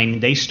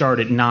 9. They start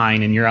at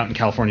 9, and you're out in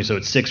California, so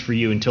it's 6 for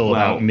you until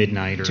about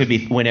midnight. To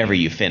be whenever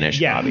you finish.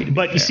 Yeah, Bobby,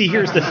 but you see,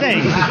 here's the thing.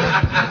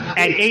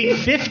 At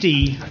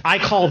 8:50, I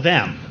call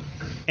them.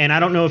 And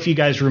I don't know if you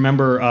guys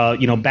remember,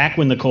 back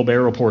when the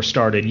Colbert Report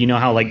started,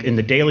 how like in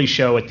the Daily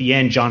Show at the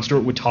end, Jon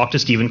Stewart would talk to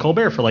Stephen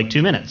Colbert for like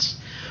 2 minutes.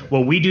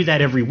 Well, we do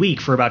that every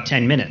week for about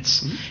 10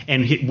 minutes.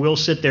 And we'll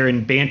sit there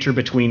and banter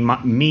between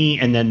me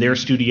and then their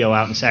studio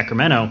out in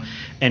Sacramento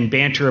and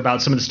banter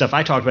about some of the stuff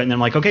I talked about. And then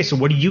I'm like, okay, so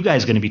what are you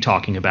guys going to be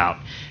talking about?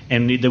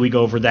 And then we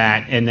go over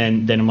that. And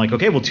then I'm like,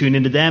 okay, we'll tune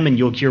into them and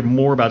you'll hear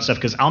more about stuff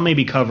because I'll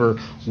maybe cover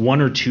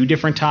 1 or 2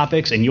 different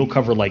topics and you'll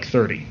cover like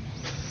 30.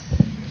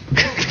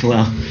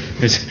 Well,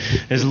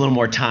 there's a little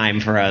more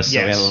time for us.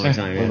 Yes. So we have a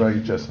little more time. What about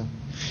you,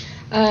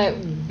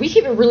 Justin? We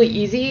keep it really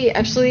easy.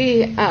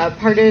 Actually,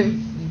 part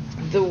of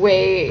the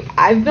way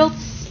I've built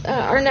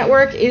our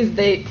network is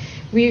that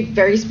we have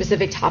very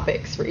specific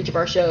topics for each of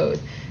our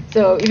shows.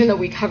 So even though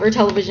we cover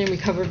television, we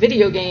cover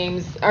video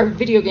games, our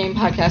video game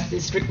podcast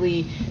is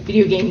strictly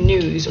video game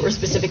news or a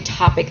specific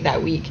topic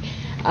that week,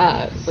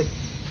 like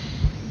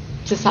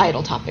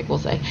societal topic, we'll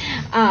say.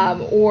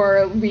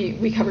 Or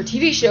we cover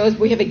TV shows.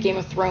 We have a Game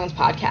of Thrones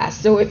podcast.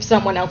 So if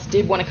someone else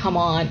did want to come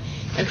on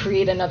and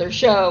create another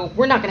show,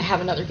 we're not going to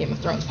have another Game of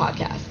Thrones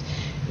podcast.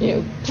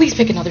 Please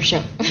pick another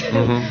show.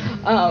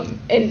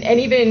 And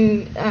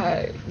even,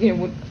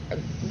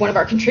 one of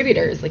our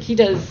contributors, like he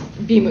does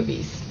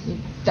B-movies.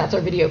 That's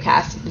our video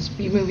cast, this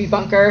B-movie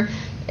bunker,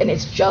 and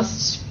it's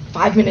just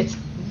 5 minutes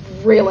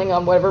railing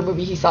on whatever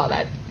movie he saw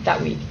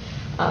that week.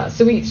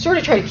 So we sort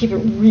of try to keep it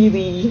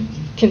really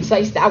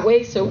concise that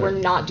way, so we're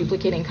not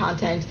duplicating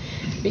content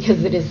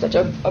because it is such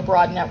a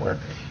broad network.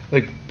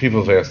 Like,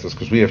 people have asked us,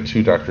 because we have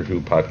 2 Doctor Who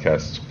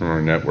podcasts on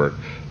our network,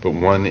 but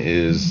one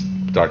is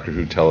Doctor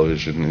Who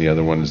television and the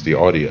other one is the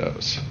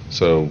audios.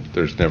 So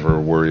there's never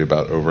a worry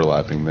about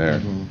overlapping there.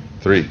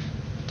 3.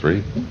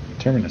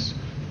 Terminus.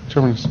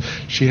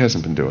 She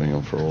hasn't been doing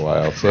them for a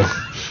while, so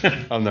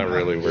I'm not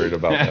really worried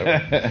about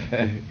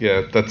that.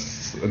 Yeah,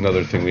 that's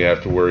another thing we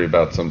have to worry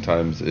about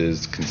sometimes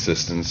is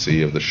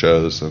consistency of the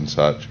shows and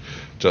such.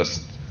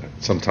 Just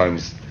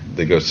sometimes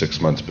they go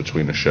 6 months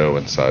between a show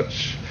and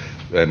such.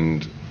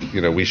 And,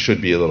 we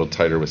should be a little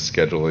tighter with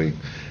scheduling.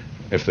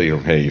 If they,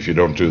 hey, if you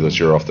don't do this,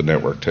 you're off the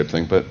network type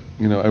thing. But,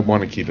 I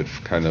want to keep it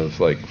kind of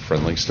like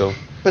friendly still.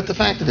 But the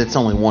fact that it's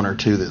only 1 or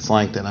 2 that's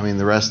like that,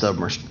 the rest of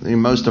them are,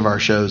 most of our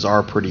shows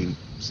are pretty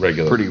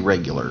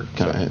regular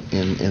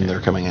in their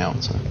coming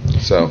out.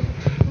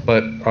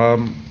 But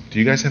do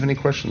you guys have any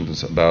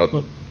questions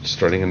about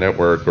starting a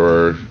network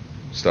or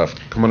stuff?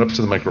 Come on up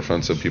to the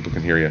microphone so people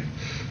can hear you.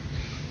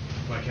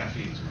 My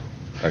caffeine's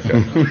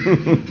Okay.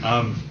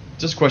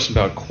 Just a question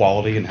about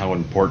quality and how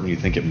important you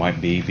think it might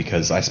be,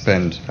 because I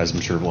spend, as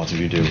I'm sure lots of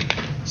you do,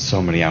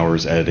 so many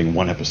hours editing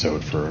one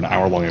episode for an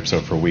hour-long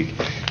episode for a week.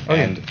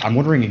 And I'm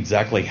wondering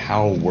exactly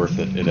how worth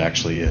it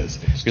actually is.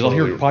 Because I'll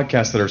hear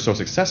podcasts that are so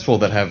successful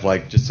that have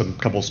like just some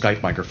couple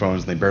Skype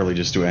microphones and they barely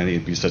just do any,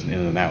 be sitting in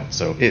and out.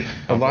 So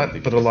a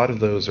lot of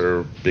those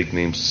are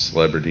big-name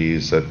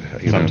celebrities that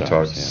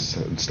talk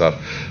and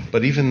stuff.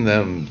 But even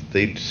them,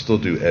 they still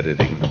do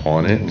editing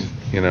on it.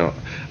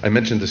 I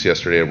mentioned this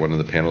yesterday at one of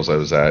the panels I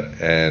was at,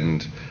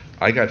 and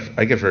I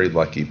get very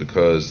lucky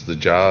because the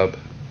job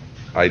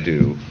I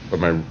do in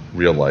my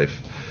real life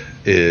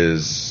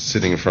is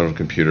sitting in front of a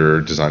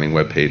computer designing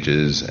web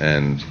pages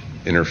and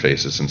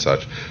interfaces and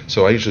such.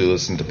 So I usually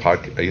used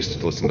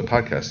to listen to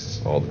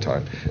podcasts all the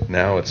time.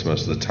 Now it's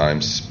most of the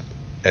time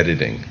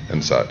editing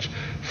and such.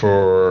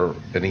 For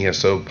an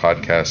ESO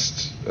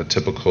podcast, a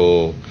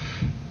typical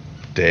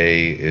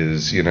day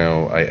is,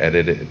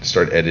 I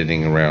start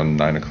editing around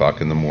 9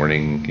 o'clock in the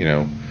morning,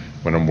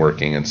 when I'm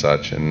working and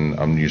such, and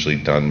I'm usually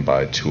done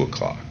by 2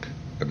 o'clock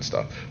and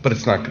stuff. But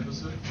it's not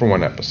for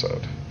one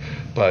episode.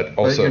 But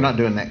also, you're not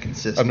doing that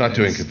consistent. I'm not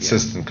doing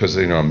consistent because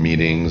I'm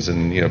meetings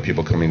and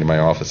people coming to my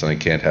office, and I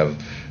can't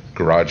have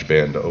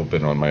GarageBand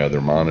open on my other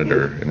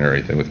monitor and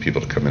everything with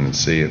people to come in and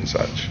see and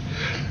such.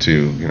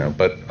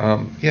 But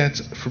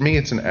for me,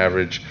 it's an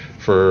average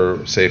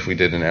for, say, if we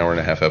did an hour and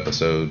a half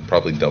episode,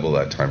 probably double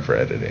that time for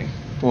editing.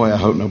 Boy, I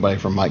hope nobody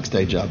from Mike's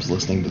Day Job's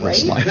listening to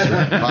this.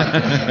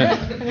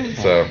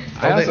 So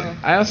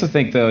I also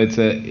think, though,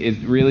 it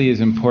really is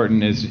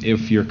important, as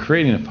if you're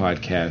creating a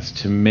podcast,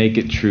 to make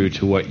it true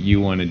to what you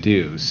want to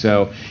do.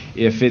 So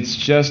if it's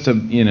just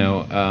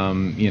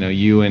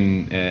you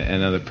and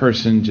another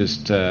person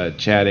just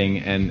chatting,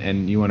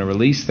 and you want to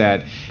release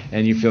that,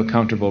 and you feel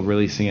comfortable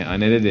releasing it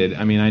unedited.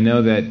 I mean, I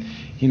know that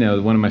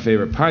one of my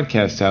favorite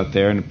podcasts out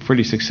there, and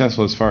pretty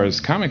successful as far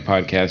as comic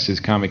podcasts, is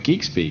Comic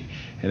Geek Speak.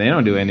 And they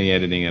don't do any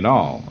editing at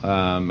all.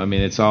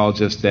 It's all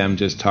just them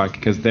just talking,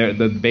 because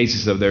the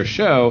basis of their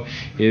show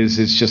is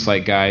it's just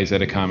like guys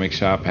at a comic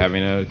shop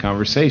having a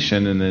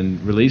conversation and then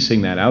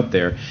releasing that out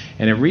there,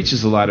 and it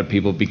reaches a lot of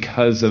people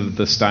because of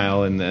the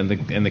style and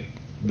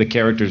the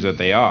characters that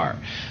they are.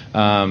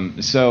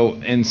 So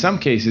in some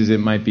cases it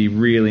might be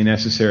really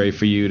necessary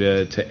for you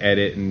to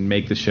edit and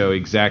make the show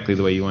exactly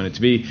the way you want it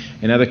to be.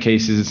 In other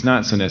cases it's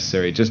not so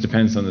necessary. It just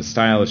depends on the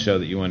style of show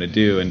that you want to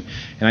do. And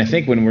I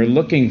think when we're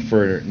looking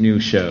for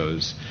new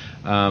shows,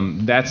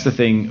 that's the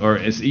thing, or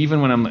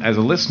even when I'm as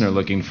a listener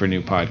looking for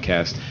new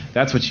podcasts,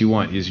 that's what you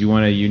want, is you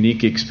want a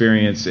unique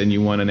experience and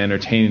you want an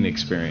entertaining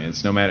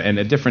experience, no matter, and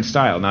a different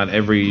style. Not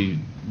every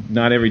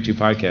two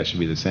podcasts should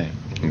be the same.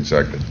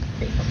 Exactly.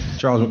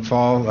 Charles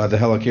McFall,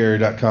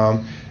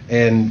 thehelicarrier.com.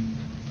 And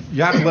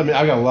you have to let me,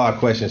 I've got a lot of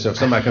questions, so if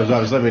somebody comes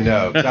up, just let me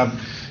know.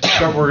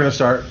 We're going to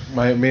start,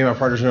 me and my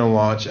partners are going to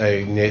launch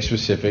a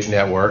niche-specific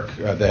network,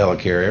 the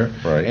Helicarrier.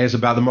 Right. And it's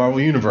about the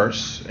Marvel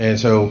Universe. And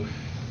so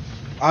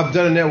I've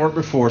done a network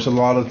before, so a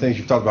lot of the things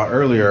you've talked about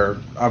earlier,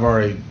 I've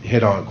already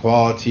hit on: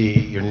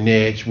 quality, your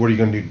niche, what are you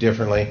going to do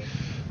differently.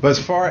 But as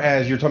far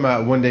as you're talking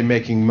about one day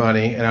making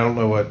money, and I don't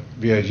know what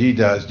VOG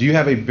does, do you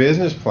have a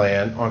business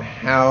plan on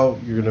how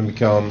you're going to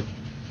become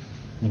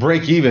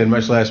break even,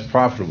 much less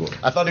profitable?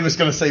 I thought he was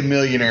going to say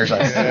millionaires.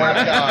 I swear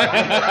to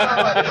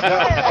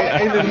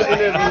God. In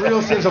the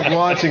real sense of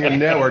launching a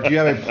network, do you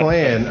have a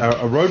plan,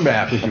 a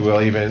roadmap, if you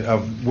will, even,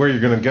 of where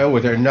you're going to go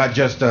with it, and not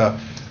just a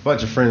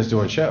bunch of friends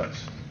doing shows?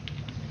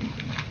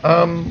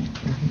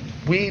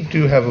 We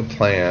do have a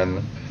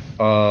plan.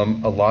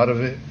 A lot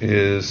of it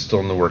is still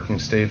in the working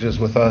stages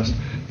with us.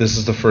 This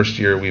is the first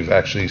year we've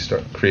actually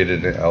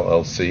created an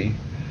LLC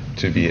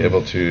to be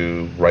able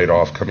to write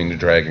off coming to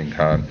Dragon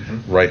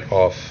Con, write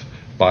off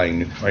buying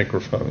new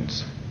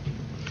microphones.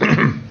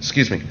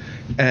 Excuse me.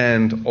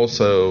 And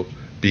also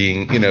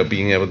being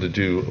able to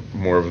do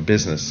more of a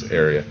business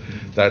area.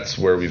 That's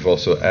where we've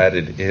also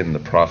added in the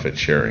profit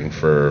sharing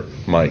for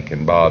Mike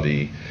and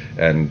Bobby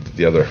and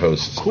the other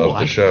hosts of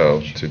the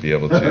show to be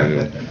able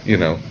to,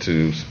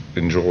 to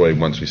enjoy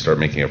once we start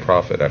making a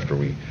profit after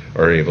we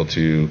are able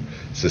to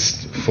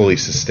fully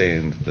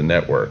sustain the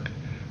network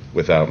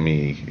without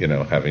me,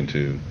 having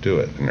to do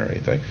it and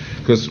everything.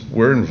 Because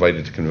we're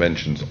invited to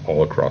conventions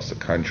all across the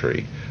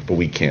country, but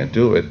we can't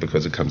do it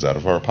because it comes out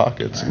of our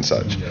pockets and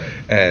such.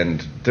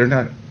 And they're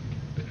not...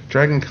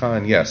 Dragon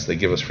Con, yes, they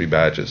give us free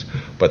badges,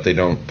 but they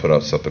don't put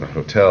us up in a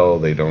hotel,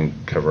 they don't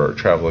cover our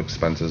travel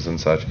expenses and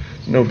such.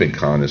 No big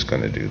con is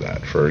going to do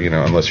that for,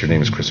 unless your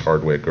name is Chris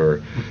Hardwick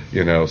or,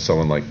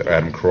 someone like that,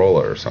 Adam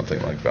Carolla or something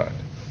like that.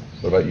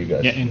 What about you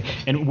guys? Yeah,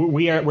 and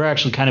we're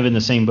actually kind of in the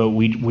same boat.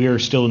 We are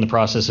still in the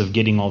process of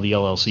getting all the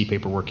LLC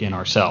paperwork in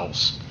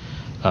ourselves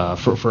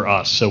for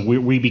us. So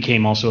we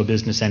became also a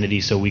business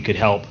entity, so we could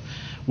help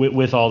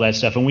with all that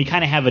stuff. And we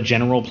kind of have a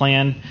general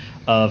plan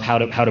of how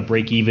to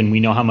break even.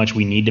 We know how much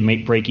we need to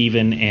make break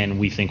even, and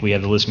we think we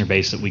have the listener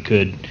base that we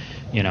could,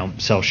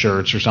 sell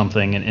shirts or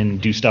something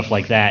and do stuff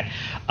like that.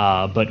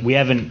 But we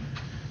haven't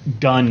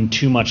done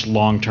too much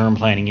long-term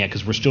planning yet,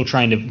 because we're still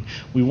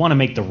we want to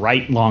make the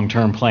right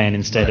long-term plan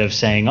instead of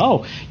saying,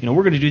 oh,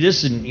 we're going to do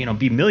this and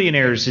be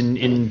millionaires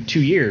in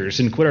 2 years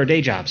and quit our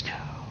day jobs. No.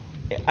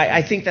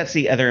 I think that's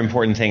the other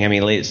important thing. I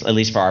mean, at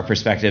least for our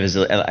perspective, is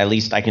at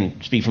least I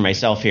can speak for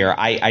myself here.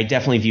 I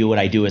definitely view what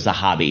I do as a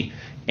hobby.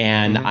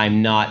 And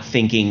I'm not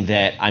thinking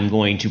that I'm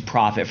going to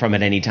profit from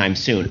it anytime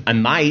soon.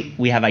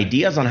 We have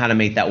ideas on how to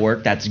make that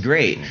work. That's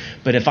great.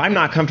 But if I'm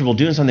not comfortable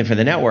doing something for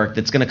the network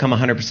that's going to come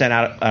 100%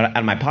 out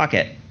of my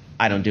pocket,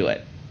 I don't do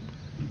it.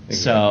 Exactly.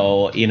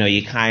 So,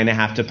 you kind of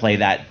have to play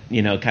that,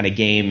 kind of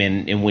game.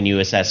 And when you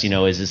assess,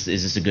 is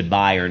this a good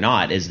buy or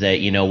not, is that,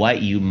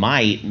 what, you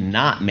might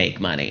not make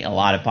money. A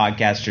lot of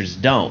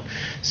podcasters don't.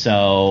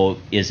 So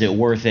is it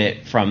worth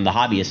it from the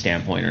hobbyist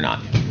standpoint or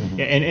not?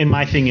 And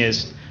my thing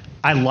is,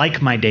 I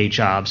like my day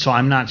job, so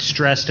I'm not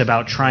stressed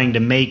about trying to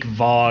make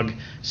VOG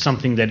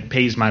something that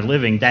pays my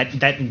living.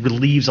 That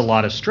relieves a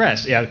lot of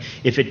stress.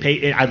 If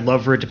I'd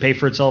love for it to pay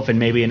for itself and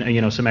maybe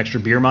some extra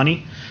beer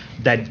money.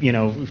 That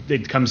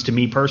it comes to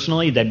me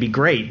personally, that'd be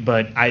great.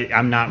 But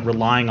I'm not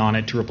relying on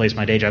it to replace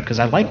my day job because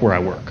I like where I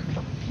work.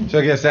 So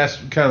I guess that's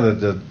kind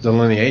of the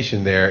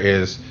delineation there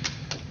is,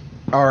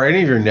 are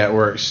any of your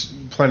networks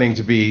planning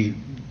to be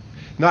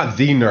not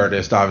the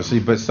Nerdist, obviously,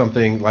 but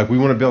something like we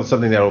want to build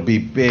something that will be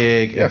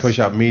big and push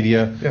out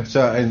media. Yes.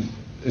 So, and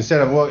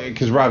instead of,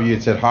 because Rob, you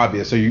had said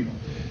hobbyist, so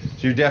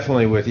you're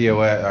definitely with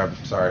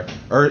EOS, or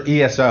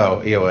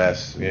ESO,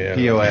 POS,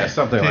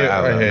 something like that.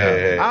 I don't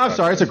know. I'm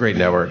sorry, it's a great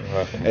network,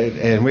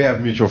 and we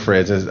have mutual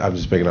friends. I'm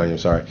just picking on you. I'm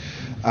sorry.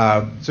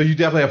 So you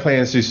definitely have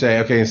plans to say,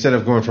 okay, instead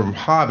of going from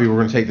hobby, we're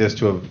going to take this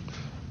to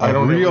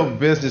a real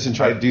business and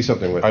try to do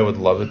something with it. I would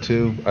love it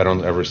to. I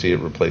don't ever see it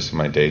replacing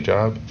my day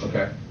job.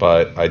 Okay.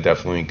 But I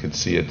definitely could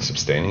see it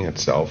sustaining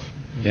itself.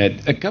 Yeah,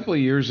 a couple of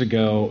years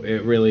ago,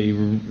 it really,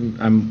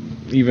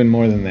 even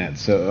more than that.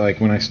 So, like,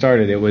 when I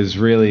started, it was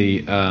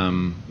really a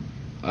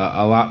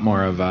lot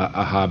more of a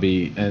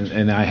hobby,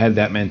 and I had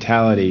that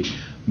mentality.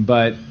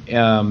 But,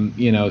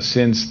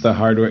 since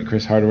the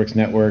Chris Hardwick's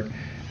network,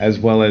 as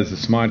well as the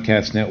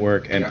Smodcast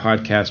network and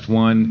Podcast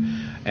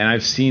One, and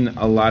I've seen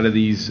a lot of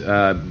these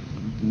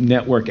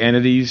network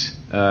entities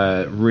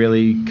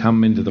really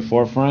come into the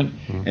forefront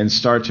and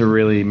start to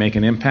really make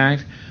an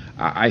impact.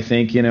 I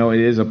think, it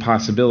is a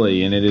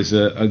possibility and it is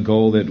a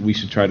goal that we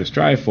should try to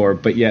strive for.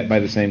 But yet, by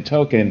the same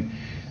token,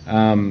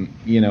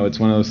 it's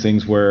one of those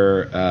things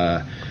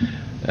where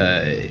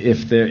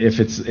if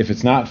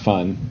it's not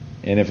fun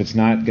and if it's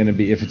not going to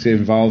be, if it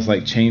involves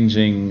like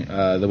changing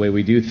the way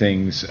we do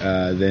things,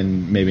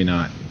 then maybe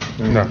not.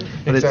 No,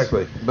 but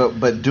exactly.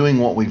 But doing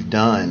what we've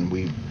done,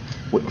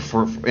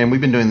 and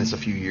we've been doing this a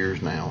few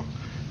years now.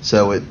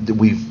 So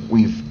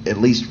we've at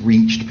least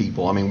reached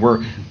people. I mean,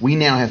 we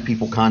now have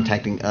people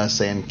contacting us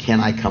saying, "Can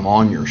I come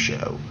on your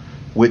show?"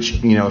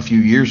 Which a few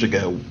years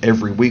ago,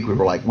 every week we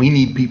were like, "We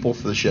need people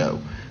for the show."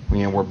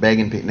 We're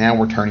begging people. Now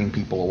we're turning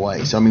people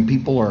away. So I mean,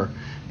 people are,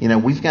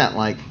 we've got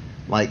like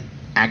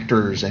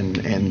actors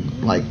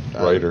and like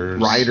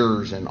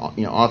writers and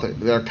authors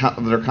that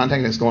are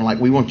contacting us, going like,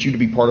 "We want you to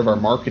be part of our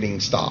marketing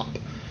stop,"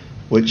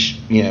 which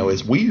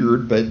is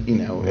weird, but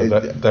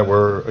that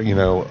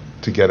we're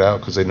to get out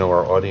because they know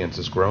our audience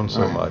has grown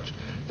so much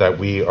that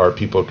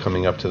people are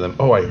coming up to them.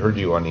 Oh, I heard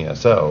you on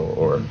ESO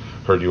or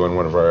heard you on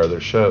one of our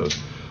other shows.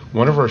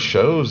 One of our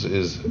shows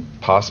is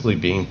possibly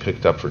being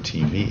picked up for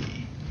TV.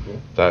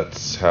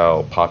 That's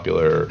how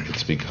popular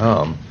it's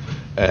become,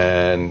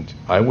 and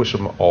I wish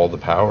them all the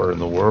power in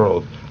the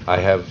world.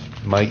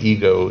 My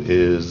ego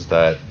is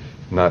that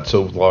not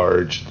so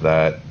large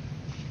that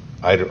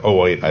I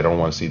don't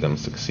want to see them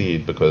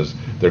succeed because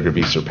they're going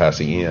to be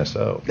surpassing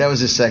ESO. That was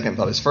his second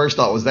thought. His first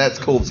thought was, that's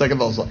cool. The second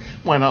thought was like,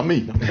 why not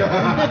me?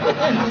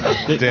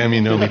 Damn,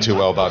 you know me too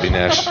well, Bobby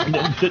Nash.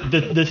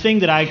 The thing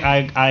that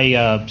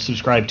I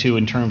subscribe to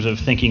in terms of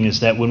thinking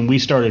is that when we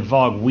started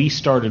VOG, we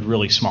started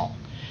really small.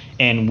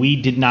 And we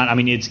did not,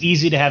 it's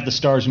easy to have the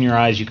stars in your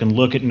eyes. You can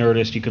look at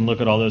Nerdist, you can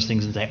look at all those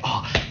things and say,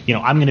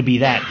 I'm going to be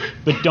that.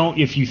 But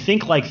if you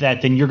think like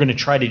that, then you're going to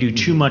try to do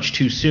too much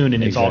too soon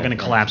and it's all going to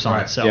collapse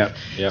on itself.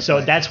 Yep.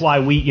 So that's why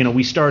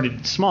we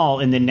started small,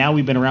 and then now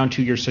we've been around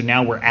 2 years, so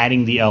now we're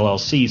adding the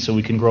LLC so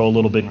we can grow a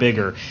little bit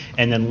bigger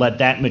and then let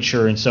that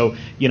mature. And so,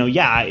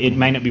 it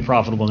might not be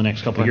profitable in the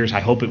next couple of years. I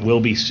hope it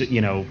will be,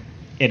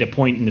 at a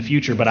point in the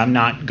future, but I'm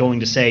not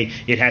going to say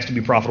it has to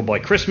be profitable by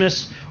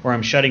Christmas or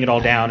I'm shutting it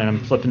all down and I'm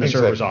flipping the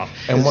servers off.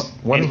 And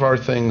one of our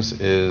things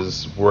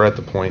is we're at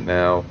the point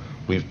now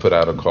we've put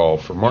out a call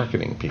for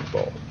marketing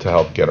people to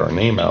help get our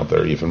name out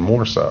there even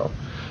more so,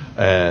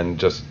 and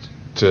just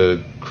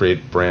to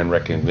create brand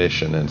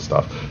recognition and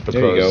stuff. Because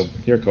there you go.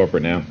 You're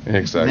corporate now.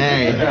 Exactly.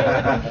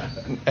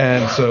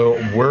 And so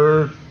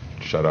we're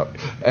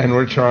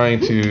trying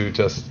to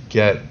just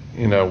get,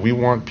 we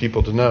want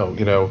people to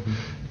know,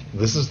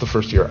 this is the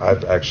first year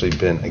I've actually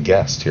been a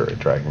guest here at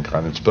Dragon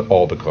Con. It's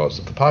all because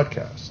of the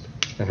podcast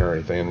and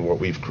everything and what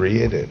we've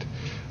created.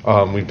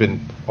 We've been,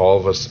 all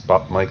of us,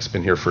 Mike's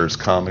been here for his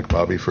comic,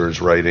 Bobby for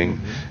his writing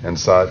and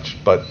such,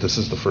 but this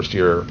is the first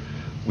year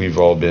we've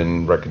all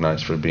been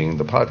recognized for being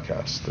the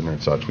podcast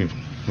and such. We've,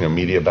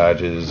 media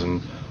badges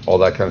and all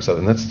that kind of stuff,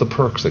 and that's the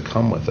perks that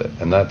come with it,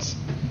 and that's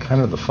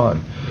kind of the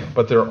fun.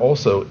 But there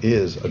also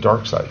is a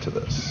dark side to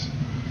this.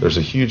 There's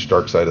a huge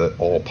dark side that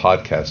all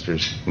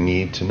podcasters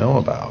need to know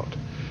about.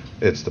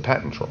 It's the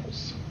patent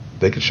trolls.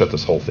 They could shut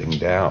this whole thing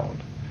down.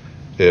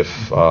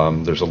 If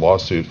there's a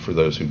lawsuit, for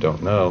those who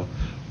don't know,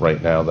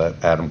 right now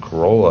that Adam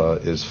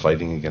Carolla is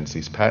fighting against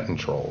these patent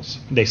trolls.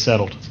 They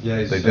settled.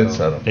 Yeah, They did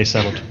settle. They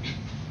settled.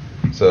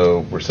 So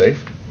we're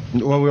safe?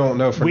 Well, we won't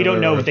know for We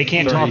don't know. another They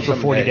can't talk for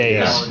 40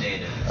 days.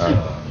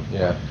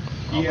 Yeah.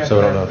 So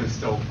we don't know. is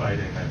still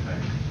fighting, I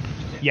think.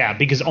 Yeah,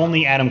 because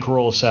only Adam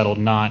Carolla settled,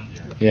 not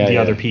the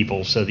other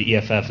people. So the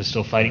EFF is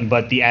still fighting,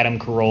 but the Adam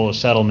Carolla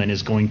settlement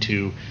is going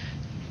to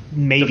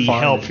maybe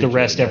Define help the the future,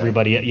 rest yeah.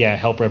 everybody. Yeah,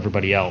 help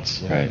everybody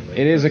else. Right.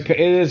 It is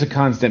a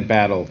constant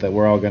battle that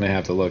we're all going to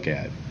have to look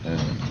at.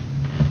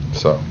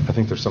 So I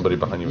think there's somebody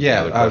behind you with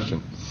Yeah, another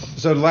question.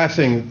 So the last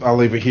thing I'll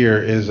leave it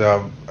here is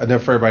I know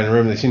for everybody in the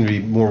room, they seem to be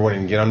more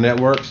wanting to get on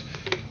networks.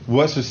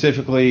 What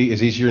specifically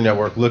is each of your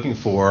network looking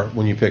for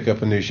when you pick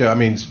up a new show? I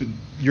mean,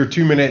 your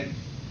 2-minute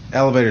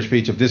elevator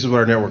speech of this is what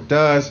our network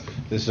does,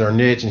 this is our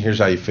niche, and here's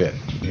how you fit.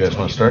 You guys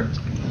want to start?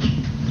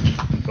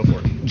 Go for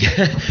it.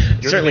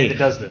 Certainly. You're the man that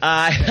does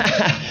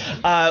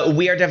this.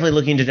 We are definitely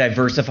looking to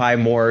diversify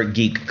more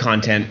geek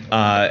content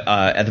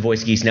at the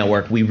Voice of Geeks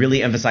Network. We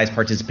really emphasize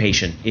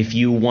participation. If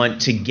you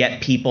want to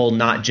get people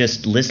not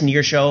just listen to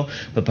your show,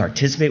 but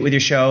participate with your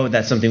show,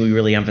 that's something we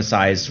really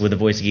emphasize with the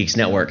Voice of Geeks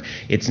Network.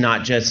 It's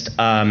not just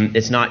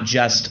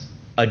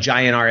a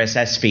giant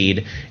RSS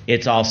feed.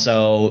 It's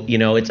also,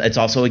 it's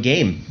also a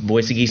game.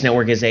 Voice of Geeks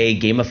Network is a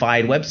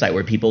gamified website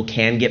where people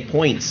can get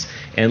points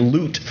and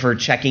loot for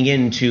checking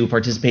into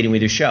participating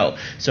with your show.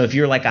 So if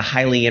you're like a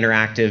highly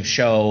interactive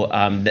show,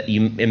 that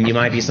you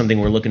might be something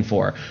we're looking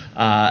for.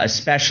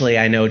 Especially,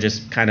 I know,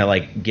 just kind of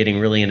like getting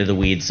really into the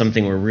weeds,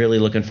 something we're really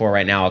looking for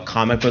right now, a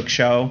comic book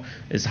show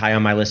is high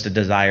on my list of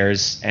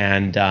desires,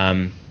 and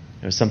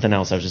there was something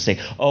else I was just saying.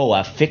 Oh,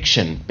 a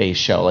fiction-based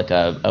show, like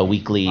a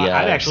weekly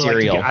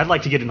serial. I'd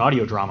like to get an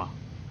audio drama.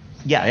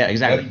 Yeah,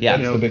 exactly.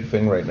 That's the big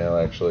thing right now,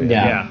 actually.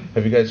 Yeah.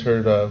 Have you guys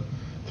heard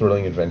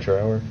Thrilling Adventure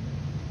Hour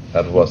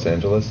out of Los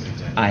Angeles?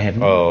 I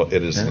have. Oh,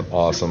 it is an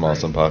awesome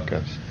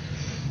podcast.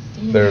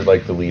 They're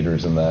like the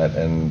leaders in that,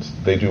 and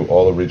they do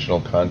all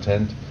original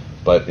content,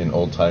 but in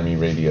old-timey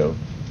radio.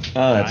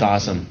 Oh, that's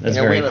awesome. That's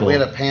Yeah, very cool. We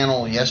had a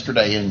panel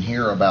yesterday in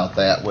here about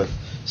that with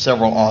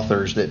several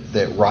authors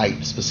that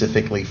write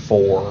specifically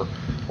for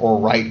or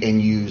write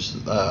and use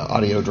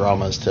audio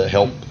dramas to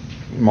help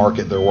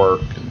market their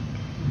work.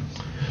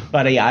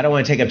 But yeah, I don't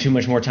want to take up too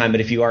much more time,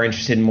 but if you are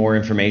interested in more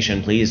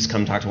information, please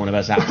come talk to one of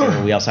us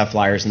after. We also have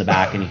flyers in the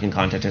back, and you can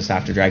contact us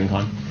after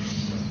DragonCon.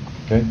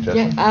 Okay,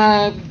 Jessica?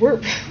 Yeah,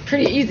 we're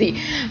pretty easy.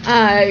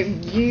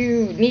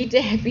 You need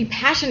to be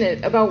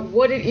passionate about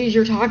what it is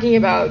you're talking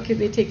about,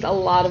 because it takes a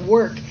lot of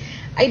work.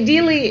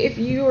 Ideally, if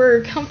you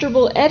are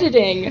comfortable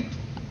editing,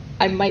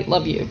 I might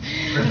love you.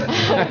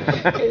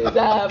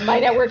 Because my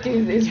network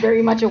is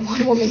very much a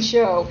one-woman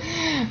show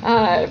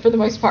for the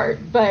most part.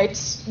 But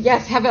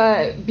yes,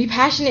 be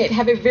passionate,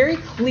 have a very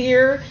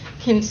clear,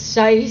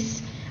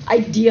 concise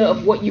idea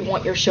of what you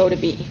want your show to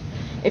be.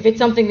 If it's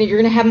something that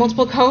you're going to have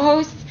multiple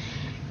co-hosts,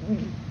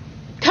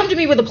 come to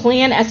me with a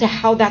plan as to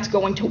how that's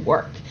going to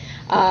work.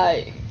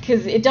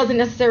 Because it doesn't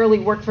necessarily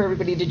work for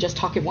everybody to just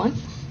talk at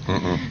once.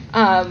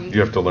 You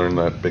have to learn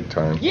that big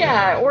time.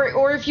 Yeah,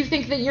 or if you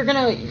think that you're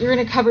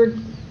gonna cover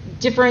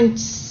different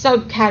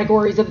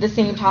subcategories of the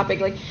same topic,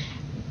 like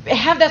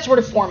have that sort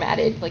of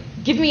formatted. Like,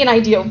 give me an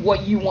idea of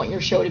what you want your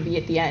show to be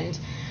at the end,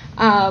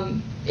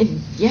 and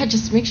yeah,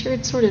 just make sure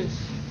it sort of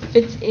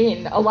fits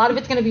in. A lot of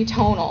it's going to be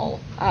tonal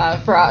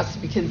for us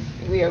because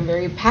we are a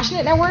very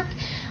passionate network,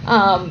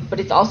 but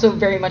it's also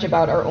very much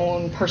about our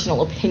own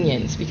personal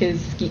opinions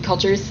because geek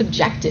culture is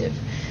subjective.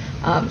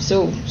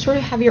 So sort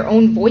of have your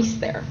own voice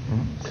there.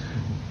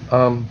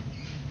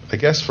 I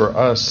guess for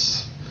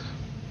us,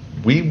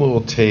 we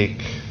will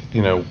take,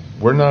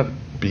 we're not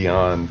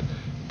beyond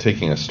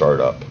taking a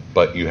startup,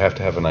 but you have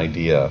to have an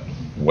idea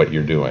what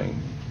you're doing.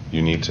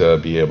 You need to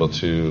be able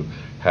to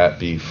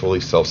be fully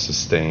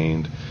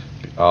self-sustained.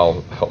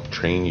 I'll help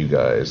train you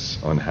guys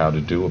on how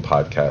to do a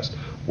podcast,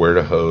 where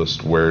to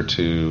host, where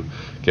to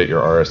get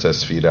your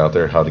RSS feed out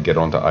there, how to get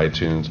onto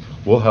iTunes.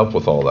 We'll help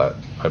with all that.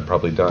 I've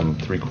probably done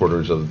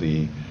 3/4 of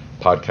the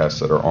podcasts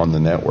that are on the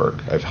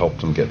network. I've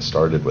helped them get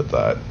started with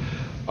that.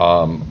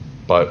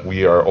 But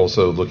we are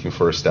also looking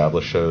for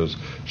established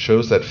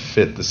shows that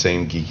fit the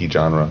same geeky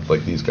genre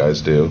like these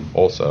guys do.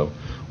 Also,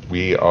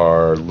 we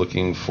are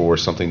looking for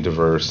something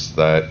diverse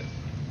that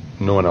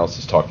no one else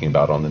is talking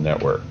about on the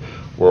network.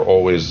 We're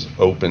always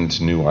open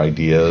to new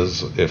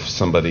ideas. If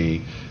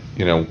somebody,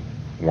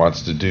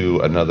 wants to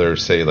do another,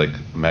 say, like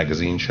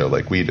magazine show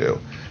like we do,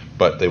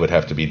 but they would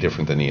have to be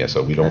different than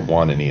ESO. We don't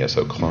want an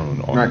ESO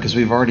clone on. Right, because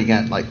we've already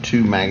got like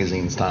 2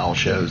 magazine-style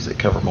shows that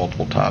cover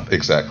multiple topics.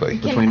 Exactly.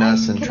 Between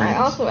us and Can Trans. I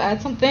also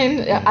add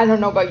something? I don't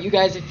know about you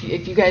guys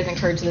if you guys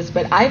encourage this,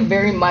 but I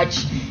very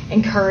much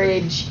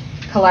encourage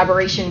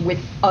collaboration with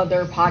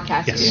other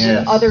podcasters, Yes.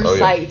 and other Oh, yeah.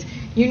 sites.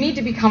 You need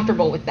to be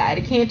comfortable with that.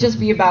 It can't just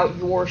be about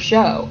your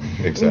show.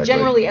 Exactly.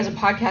 Generally, as a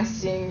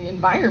podcasting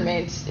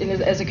environment, and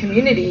as a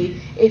community,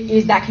 it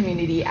is that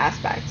community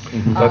aspect.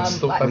 That's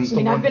the I've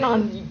one. been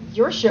on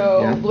your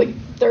show Yeah. like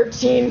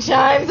 13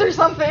 times or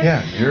something.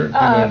 Yeah, you're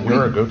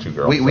a go-to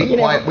girl. We You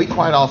know.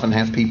 quite often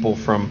have people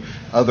from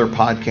other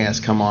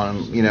podcasts come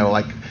on.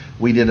 Like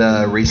we did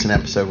a recent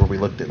episode where we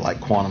looked at like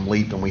Quantum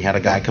Leap, and we had a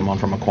guy come on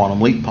from a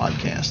Quantum Leap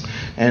podcast,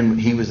 and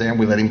he was there. And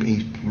we let him.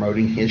 He's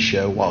promoting his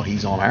show while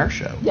he's on our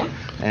show. Yeah.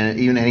 And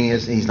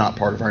he's not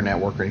part of our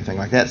network or anything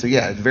like that. So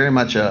yeah, it's very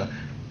much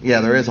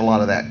there is a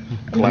lot of that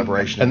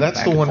collaboration. And that's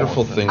back the and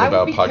wonderful forth. thing I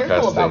about would be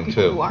careful about podcasting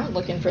people too. who aren't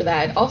looking for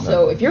that.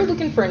 Also, if you're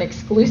looking for an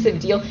exclusive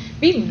deal,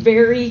 be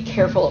very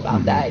careful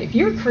about that. If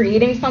you're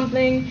creating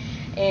something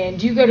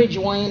and you go to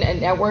join a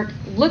network,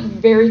 look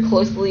very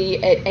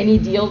closely at any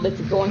deal that's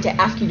going to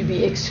ask you to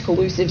be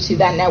exclusive to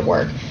that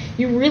network.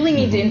 You really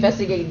need to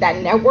investigate that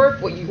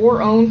network, what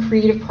your own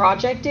creative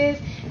project is,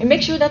 and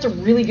make sure that's a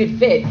really good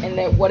fit, and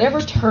that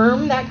whatever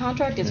term that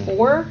contract is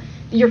for,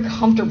 you're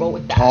comfortable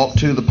with that. Talk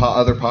to the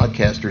other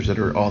podcasters that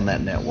are on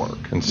that network.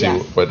 And see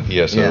Yes. what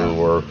ESO Yeah.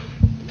 or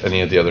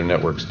any of the other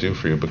networks do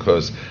for you,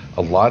 because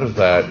a lot of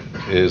that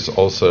is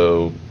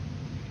also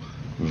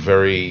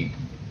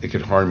it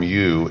could harm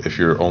you if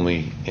you're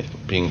only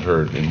being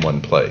heard in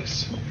one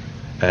place.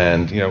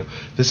 And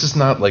this is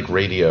not like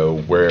radio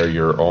where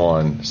you're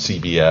on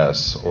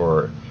CBS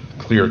or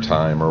Clear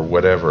Time or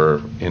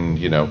whatever.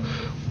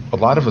 A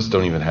lot of us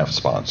don't even have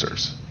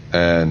sponsors,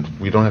 and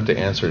we don't have to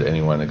answer to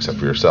anyone except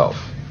for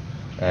yourself.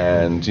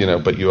 And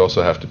but you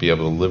also have to be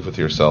able to live with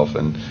yourself,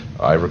 and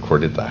I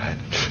recorded that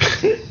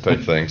type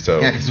thing. So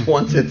Yeah, 'cause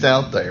once it's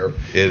out there,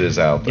 it is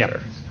out Yep.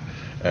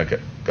 there. Okay,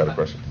 got a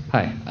question.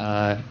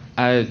 Hi.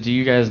 Do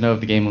you guys know of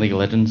the game League of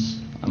Legends?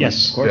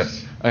 Yes. of course.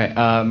 Yes. Okay.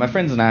 My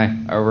friends and I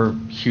we're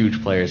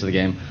huge players of the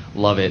game.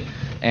 Love it.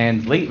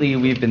 And lately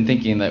we've been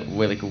thinking that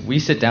we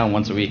sit down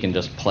once a week and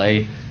just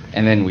play,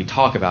 and then we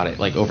talk about it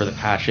over the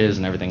patches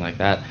and everything like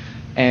that.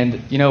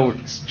 And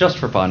it's just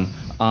for fun.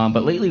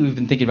 But lately we've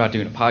been thinking about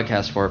doing a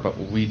podcast for it, but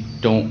we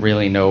don't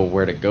really know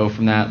where to go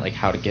from that,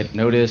 how to get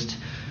noticed.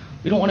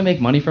 We don't want to make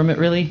money from it,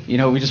 really.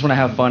 We just want to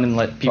have fun and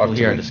let people Talk to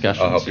hear our me.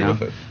 discussions. I'll help you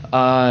with it.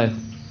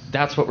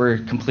 That's what we're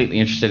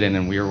completely interested in,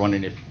 and we were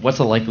wondering what's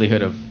the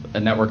likelihood of a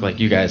network like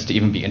you guys to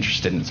even be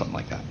interested in something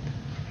like that?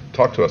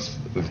 Talk to us.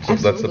 That's the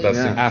Absolutely. best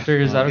Yeah. thing. After,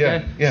 is that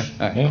okay? Yeah.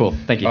 All right, cool.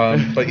 Thank you.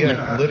 But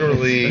yeah,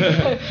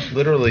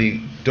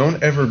 literally,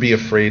 don't ever be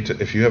afraid to.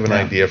 If you have an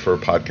idea for a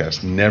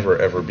podcast, never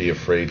ever be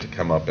afraid to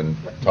come up and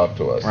talk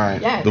to us. Right.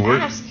 Yeah, The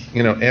word, ask.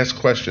 ask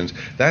questions.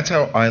 That's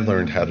how I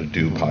learned how to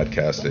do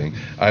podcasting.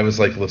 I was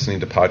listening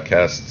to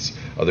podcasts,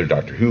 other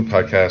Doctor Who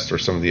podcasts or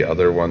some of the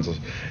other ones,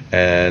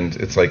 and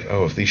it's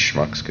if these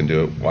schmucks can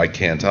do it, why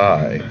can't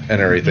I?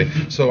 And everything.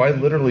 So I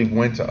literally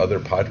went to other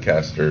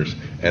podcasters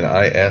and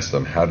I asked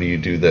them, how do you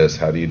do this?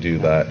 How do you do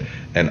that?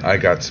 And I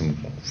got some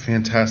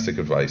fantastic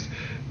advice.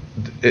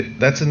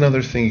 That's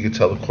another thing you can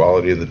tell the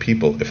quality of the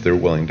people if they're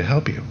willing to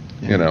help you.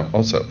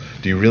 Also,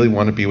 do you really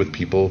want to be with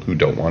people who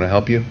don't want to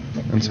help you?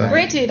 And so,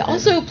 Granted,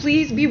 also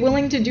please be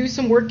willing to do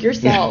some work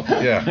yourself.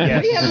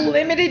 yeah. We have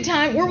limited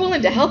time. We're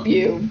willing to help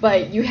you,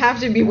 but you have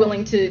to be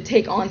willing to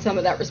take on some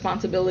of that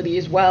responsibility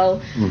as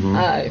well,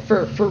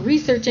 for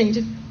researching,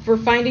 for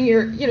finding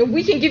your.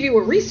 We can give you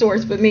a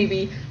resource, but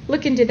maybe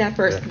look into that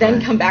first,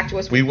 then come back to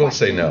us. We with will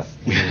say no.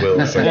 questions. We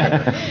will say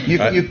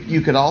no.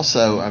 You could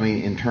also,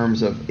 in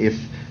terms of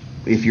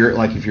if you're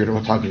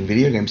talking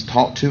video games,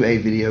 talk to a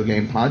video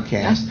game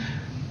podcast.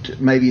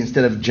 Maybe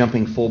instead of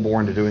jumping full bore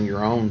into doing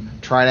your own,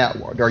 try it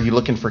out. Are you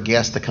looking for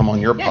guests to come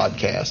on your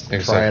podcast?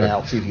 Exactly. Try it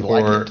out, see if you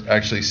like or it.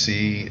 actually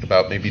see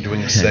about maybe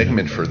doing a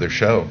segment for their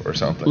show or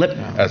something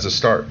as a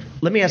start.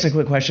 Let me ask a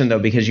quick question though,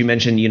 because you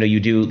mentioned you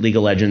do League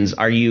of Legends.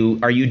 Are you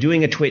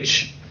doing a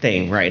Twitch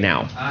thing right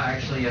now?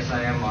 Actually, yes,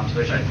 I am on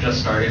Twitch. I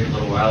just started a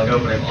little while ago,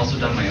 but I've also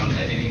done my own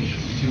editing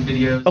YouTube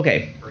videos.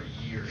 Okay. For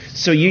years.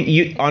 So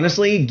you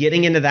honestly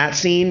getting into that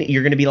scene,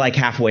 you're going to be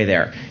halfway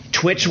there.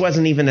 Twitch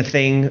wasn't even a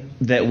thing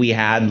that we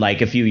had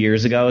a few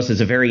years ago, so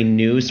it's a very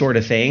new sort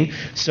of thing.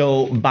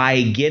 So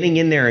by getting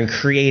in there and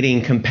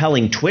creating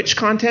compelling Twitch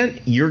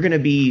content, you're going to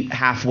be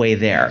halfway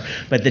there.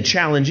 But the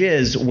challenge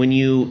is when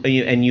you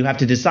have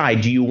to decide,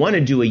 do you want to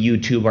do a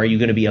YouTube? Are you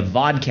going to be a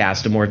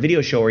vodcast, a more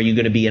video show? Or are you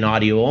going to be an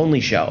audio only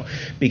show?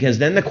 Because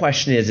then the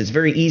question is, it's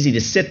very easy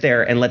to sit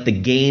there and let the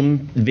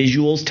game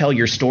visuals tell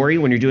your story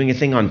when you're doing a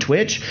thing on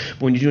Twitch.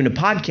 But when you're doing a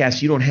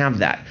podcast, you don't have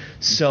that.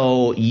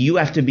 So you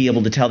have to be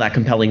able to tell that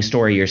compelling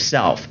story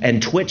yourself,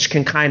 and Twitch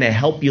can kind of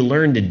help you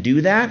learn to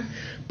do that.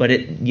 But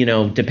it,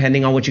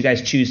 depending on what you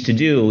guys choose to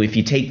do, if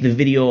you take the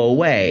video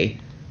away,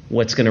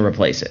 what's going to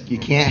replace it? You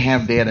can't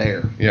have dead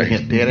air. Yeah,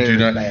 Dead air do is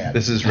not. bad.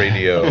 This is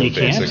radio. You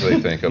can't? Basically,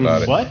 think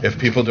about it. What? If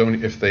people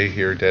don't, if they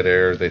hear dead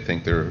air, they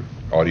think their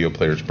audio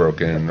player's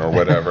broken or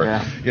whatever.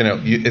 Yeah.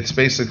 It's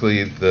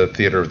basically the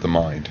theater of the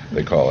mind,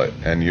 they call it,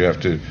 and you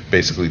have to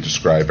basically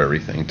describe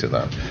everything to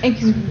them. And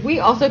because we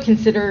also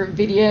consider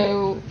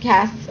video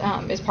casts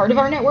as part of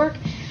our network,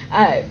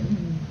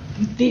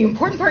 the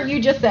important part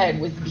you just said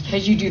was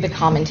because you do the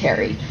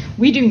commentary.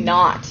 We do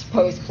not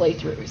post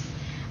playthroughs.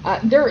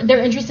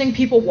 They're interesting.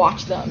 People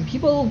watch them.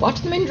 People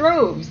watch them in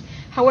droves.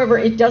 However,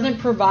 it doesn't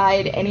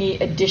provide any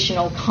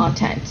additional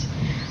content.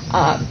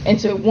 And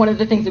so one of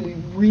the things that we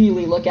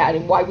really look at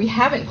and why we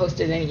haven't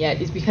posted any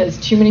yet is because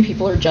too many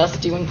people are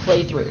just doing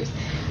playthroughs.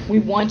 We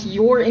want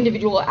your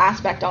individual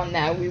aspect on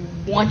that. We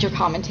want your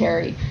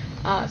commentary.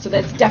 So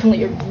that's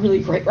definitely a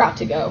really great route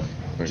to go.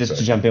 Just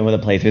to jump in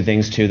with the playthrough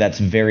things too, that's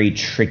very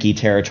tricky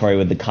territory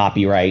with the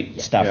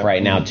copyright stuff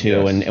right now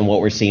too, and what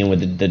we're seeing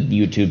with the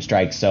YouTube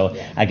strikes. So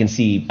I can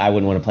see I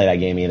wouldn't want to play that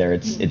game either.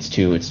 It's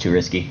too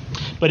risky.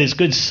 But it's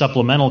good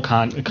supplemental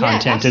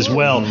content as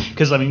well,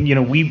 because I mean, you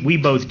know, we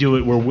both do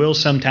it where we'll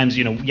sometimes,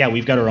 you know,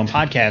 we've got our own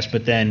podcast,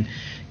 but then,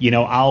 you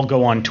know, I'll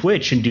go on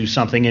Twitch and do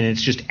something, and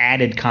it's just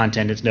added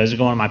content. It doesn't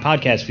go on my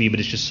podcast feed,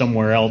 but it's just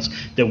somewhere else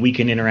that we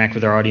can interact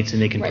with our audience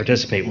and they can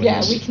participate with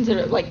us. Yeah, we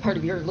consider it like part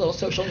of your little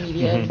social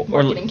media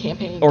marketing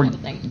campaign or kind of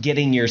thing.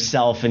 Getting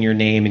yourself and your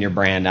name and your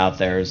brand out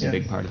there is a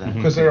big part of that.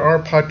 Because there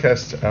are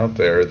podcasts out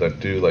there that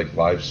do like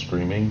live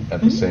streaming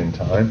at the same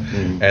time,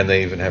 and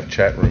they even have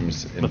chat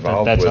rooms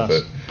involved with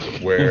it,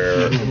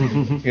 where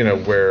you know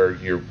where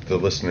the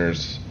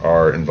listeners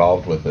are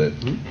involved with it,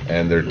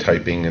 and they're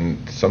typing,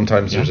 and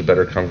sometimes there's a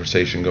better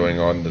conversation going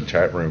on in the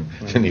chat room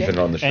than even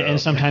on the show.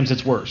 And sometimes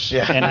it's worse.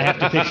 And I have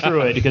to pick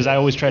through it because I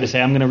always try to say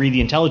I'm going to read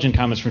the intelligent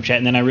comments from chat,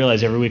 and then I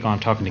realize every week I'm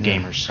talking to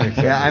gamers.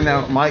 Yeah, I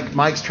know.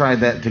 Mike's tried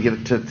that to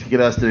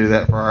get us to do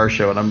that for our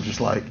show, and I'm just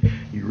like,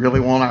 you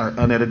really want our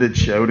unedited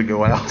show to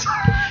go out?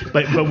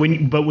 But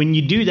when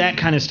you do that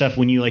kind of stuff,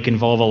 when you like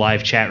involve a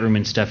live chat room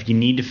and stuff, you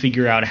need to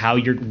figure out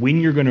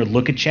when you're going to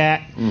look at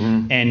chat,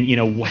 and you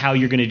know how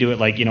you're going to do it.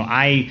 Like, you know,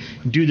 I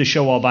do the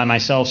show all by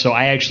myself, so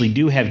I actually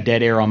do have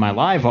dead air on my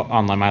live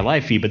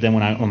feed. But then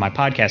when on my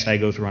podcast, I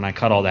go through and I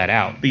cut all that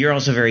out. But you're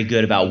also very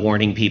good about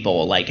warning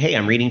people, like, hey,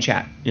 I'm reading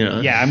chat. You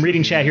know? Yeah, I'm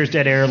reading chat. Here's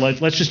dead air.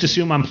 Let's just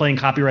assume I'm playing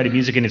copyrighted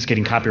music and it's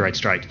getting copyright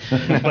striked.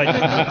 But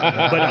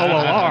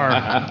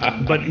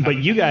OLR, but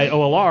you guys,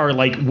 OLR,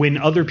 like when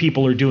other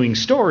people are doing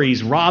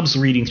stories, Rob's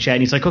reading chat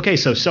and he's like, okay,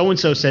 so and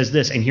so says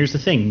this, and here's the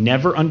thing: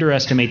 never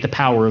underestimate the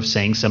power of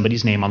saying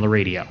somebody's name on the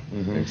radio.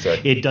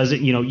 Exactly. It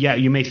doesn't, you know,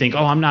 you may think,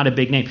 oh, I'm not a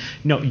big name.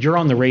 No, you're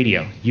on the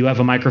radio. You have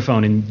a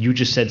microphone and you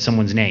just said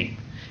someone's name.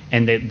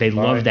 And they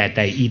love that.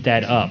 They eat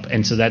that up,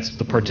 and so that's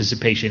the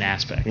participation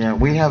aspect. Yeah,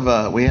 we have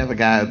a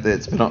guy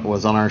that's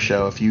was on our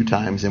show a few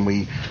times, and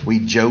we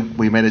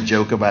made a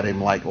joke about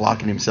him like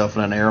locking himself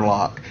in an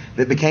airlock.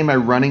 That became a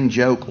running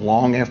joke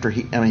long after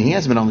he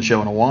hasn't been on the show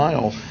in a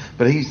while,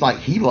 but he's like,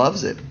 he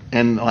loves it,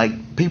 and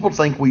like people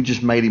think we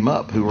just made him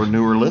up who are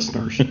newer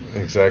listeners.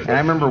 Exactly. And I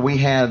remember we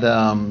had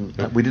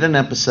we did an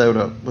episode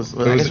of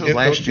I guess it was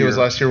last year. It was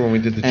last year when we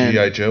did the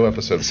G.I. Joe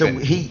episode. So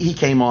he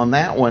came on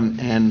that one,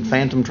 and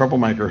Phantom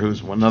Troublemaker,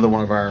 who's another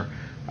one of our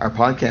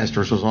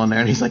podcasters, was on there,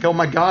 and he's like, oh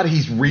my God,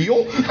 he's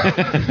real.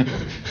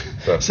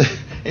 So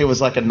it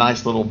was like a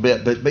nice little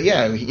bit, but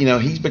yeah, you know,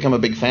 he's become a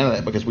big fan of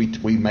that because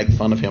we make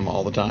fun of him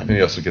all the time. And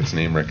he also gets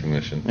name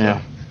recognition.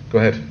 Yeah. Go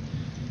ahead.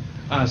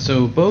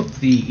 So both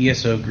the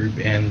ESO group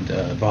and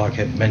Bach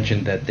had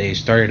mentioned that they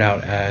started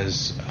out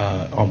as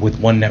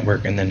with one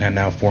network and then have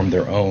now formed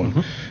their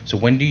own. So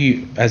when do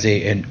you, as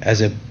a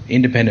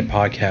independent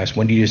podcast,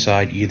 when do you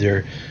decide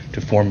either to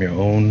form your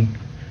own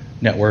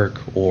network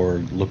or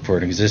look for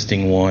an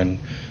existing one,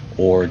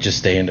 or just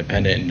stay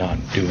independent and not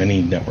do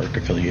any network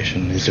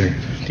affiliation? Do you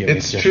have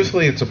any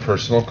Truthfully, it's a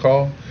personal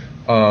call.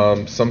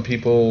 Some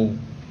people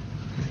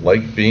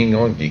like being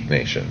on Geek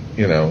Nation,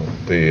 you know,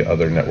 the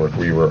other network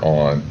we were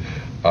on.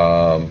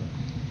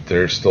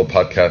 There's still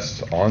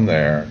podcasts on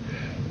there,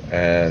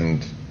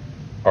 and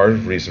our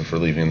reason for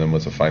leaving them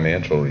was a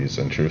financial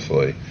reason,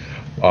 truthfully.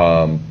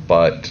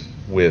 But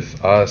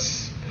with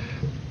us,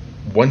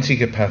 once you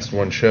get past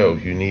one show,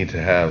 you need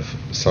to have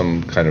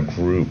some kind of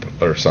group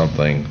or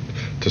something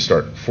to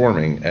start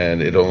forming,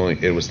 and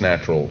it was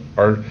natural.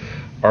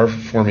 Our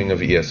forming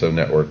of ESO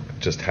Network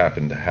just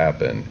happened to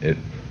happen.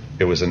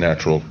 It was a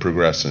natural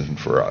progression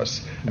for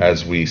us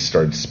as we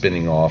started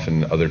spinning off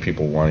and other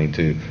people wanting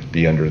to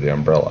be under the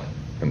umbrella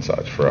and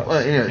such for us.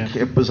 Well,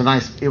 it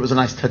was a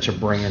nice touch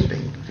of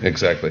branding.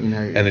 Exactly. You know,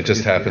 and it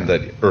just happened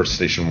that Earth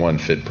Station 1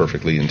 fit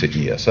perfectly into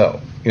ESO.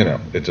 You know,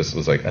 it just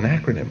was like an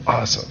acronym.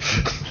 Awesome.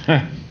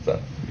 So.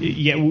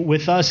 Yeah,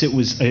 with us it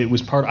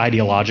was part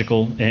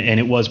ideological, and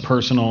it was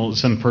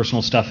some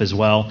personal stuff as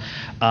well.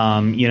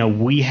 You know,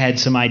 we had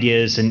some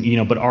ideas, and you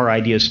know, but our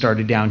ideas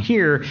started down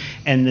here,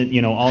 and then,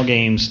 you know, All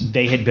Games,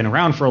 they had been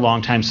around for a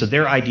long time, so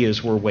their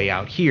ideas were way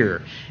out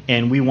here,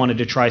 and we wanted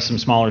to try some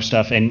smaller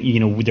stuff, and you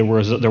know, there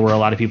were a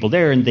lot of people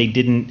there, and they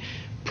didn't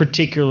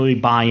particularly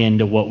buy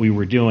into what we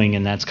were doing,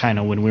 and that's kind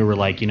of when we were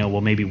like, you know,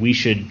 well, maybe we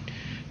should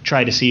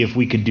try to see if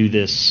we could do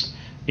this,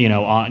 you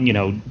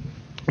know,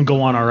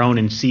 go on our own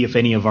and see if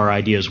any of our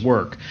ideas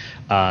work.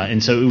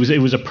 And so it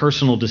was a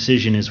personal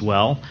decision as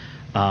well.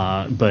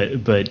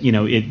 But you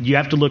know, you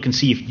have to look and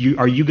see if you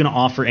are going to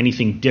offer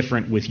anything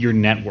different with your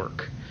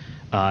network.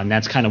 And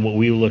that's kind of what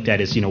we looked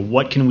at is,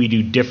 what can we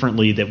do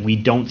differently that we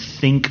don't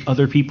think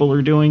other people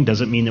are doing?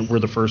 Doesn't mean that we're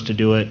the first to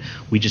do it.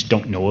 We just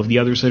don't know of the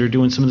others that are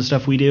doing some of the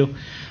stuff we do.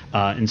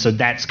 And so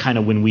that's kind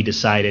of when we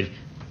decided,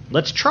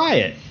 let's try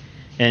it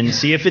and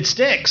see if it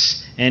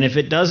sticks. And if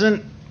it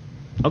doesn't,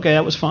 okay,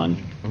 that was fun.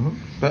 Mm-hmm.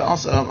 But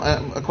also,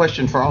 a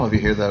question for all of you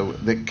here, though,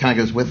 that kind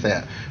of goes with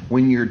that.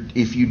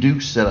 If you do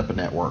set up a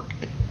network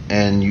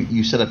and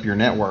you set up your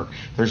network,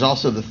 there's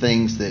also the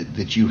things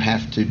that you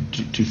have to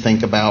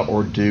think about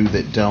or do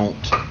that don't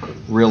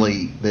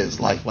really. That's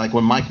like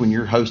when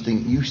you're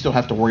hosting, you still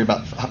have to worry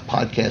about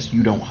podcasts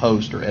you don't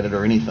host or edit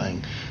or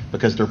anything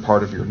because they're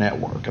part of your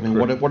network. I mean,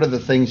 what are the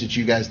things that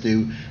you guys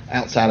do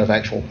outside of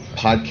actual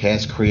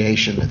podcast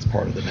creation that's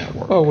part of the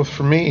network? Oh, well,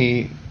 for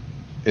me,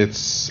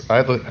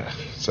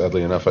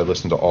 sadly enough, I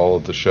listen to all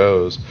of the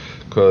shows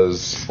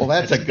because. Well,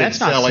 that's a good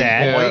selling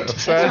point.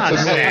 That's not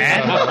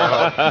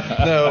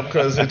sad. No,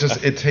 because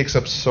it takes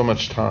up so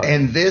much time.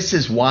 And this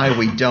is why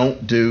we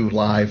don't do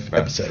live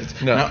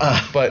episodes. No,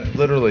 but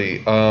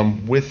literally,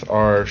 with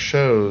our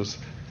shows,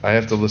 I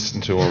have to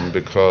listen to them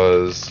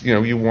because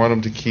you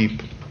want them to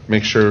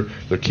make sure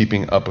they're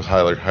keeping up a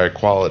high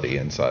quality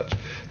and such.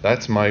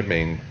 That's my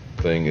main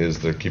thing, is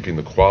they're keeping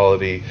the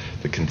quality,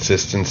 the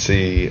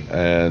consistency,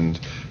 and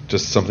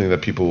just something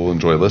that people will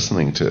enjoy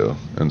listening to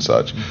and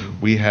such.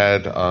 Mm-hmm. We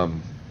had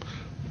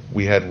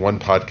one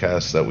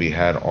podcast that we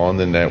had on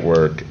the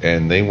network,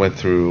 and they went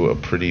through a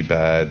pretty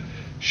bad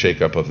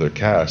shakeup of their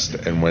cast,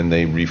 and when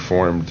they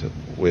reformed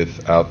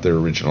without their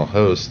original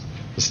host,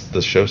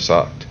 the show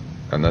sucked.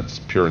 And that's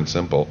pure and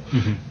simple.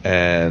 Mm-hmm.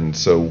 And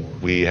so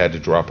we had to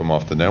drop them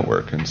off the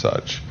network and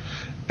such.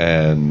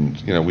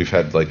 And we've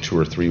had like 2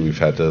 or 3 we've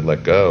had to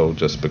let go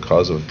just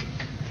because of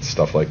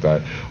stuff like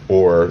that.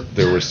 Or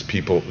there were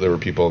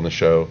people in the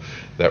show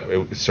that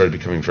it started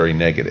becoming very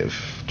negative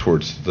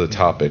towards the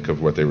topic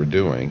of what they were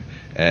doing,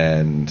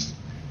 and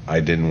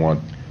I didn't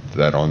want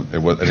that on. I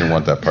didn't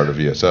want that part of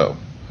ESO.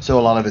 So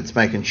a lot of it's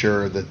making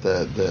sure that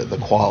the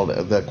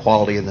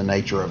quality and the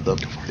nature of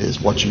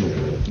is what you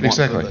want.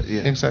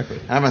 Exactly.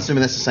 I'm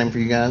assuming that's the same for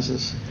you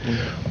guys.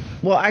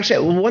 Well,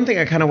 actually, one thing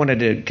I kind of wanted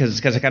to,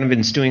 because I've kind of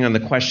been stewing on the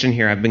question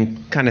here, I've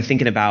been kind of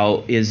thinking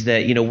about is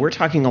that, we're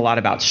talking a lot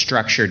about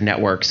structured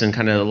networks and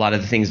kind of a lot of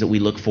the things that we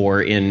look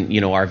for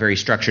in, our very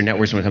structured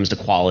networks when it comes to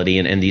quality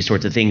and these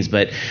sorts of things.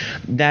 But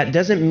that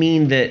doesn't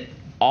mean that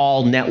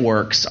all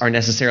networks are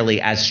necessarily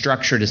as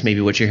structured as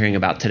maybe what you're hearing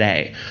about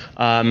today.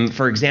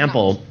 For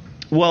example,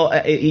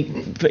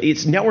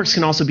 networks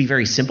can also be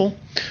very simple.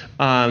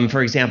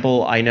 For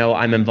example, I know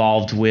I'm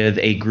involved with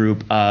a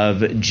group of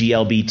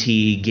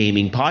GLBT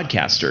gaming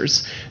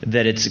podcasters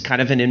that it's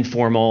kind of an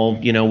informal,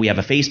 we have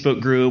a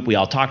Facebook group, we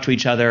all talk to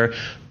each other,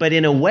 but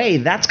in a way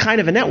that's kind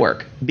of a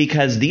network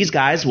because these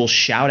guys will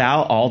shout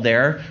out all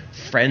their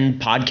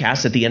friend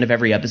podcasts at the end of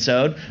every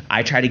episode.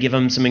 I try to give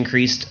them some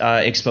increased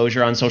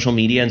exposure on social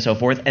media and so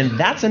forth, and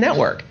that's a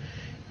network.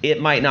 It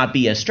might not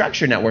be a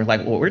structured network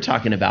like what we're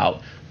talking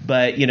about,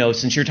 but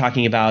since you're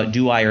talking about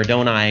do I or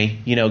don't I,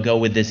 go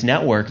with this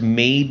network,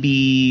 maybe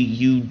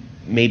you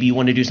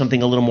want to do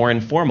something a little more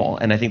informal,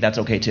 and I think that's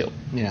okay too.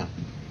 Yeah,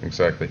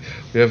 exactly.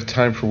 We have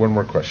time for one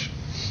more question.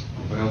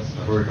 Well,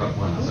 I've already got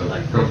one, so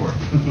go for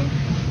it.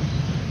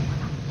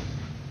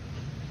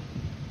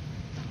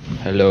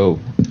 Hello.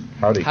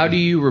 Howdy. How do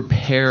you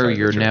repair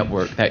your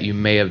network that you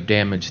may have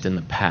damaged in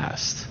the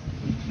past?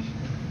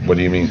 What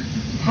do you mean?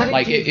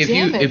 Like if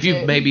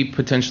you maybe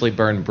potentially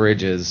burned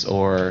bridges,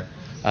 or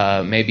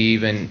maybe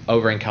even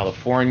over in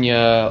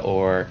California,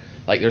 or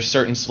like there's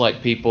certain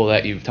select people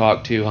that you've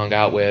talked to, hung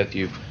out with,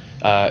 you've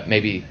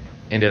maybe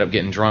ended up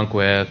getting drunk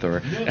with,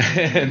 or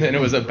and then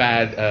it was a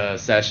bad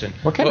session.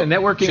 What kind of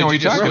networking are we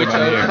talking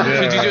about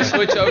here? Should you just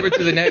switch over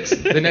to the next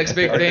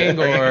big thing,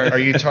 or are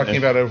you talking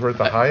about over at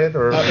the Hyatt,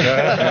 or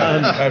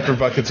after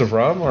buckets of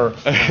rum, or?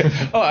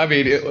 Oh, I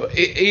mean,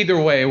 either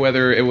way,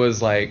 whether it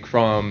was like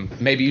from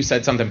maybe you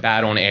said something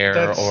bad on air,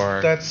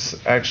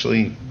 that's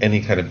actually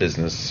any kind of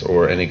business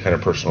or any kind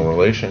of personal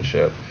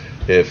relationship.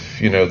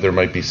 If there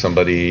might be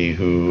somebody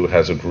who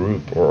has a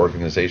group or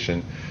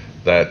organization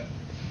that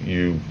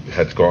you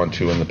had gone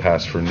to in the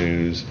past for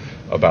news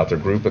about their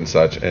group and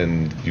such,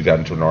 and you got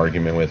into an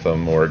argument with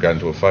them or got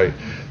into a fight,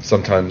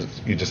 sometimes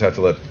you just have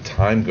to let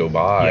time go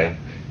by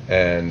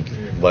and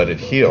let it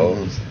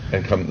heal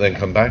and come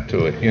back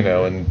to it,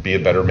 and be a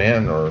better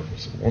man or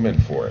woman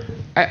for it.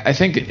 I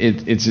think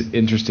it's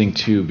interesting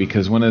too,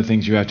 because one of the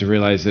things you have to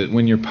realize that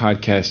when you're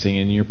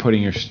podcasting and you're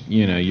putting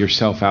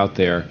yourself out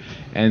there,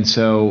 and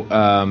so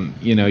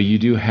you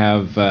do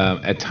have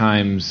at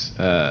times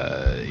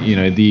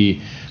the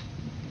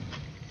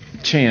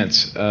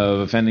chance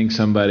of offending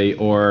somebody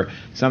or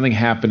something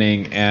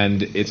happening,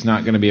 and it's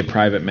not going to be a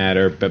private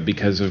matter, but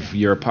because of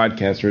you're a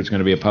podcaster, it's going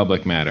to be a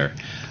public matter.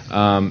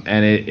 And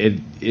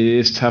it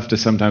is tough to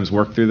sometimes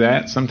work through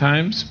that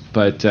sometimes,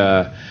 but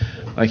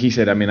like he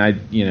said, I mean,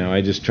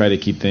 I just try to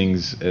keep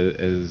things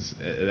as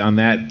on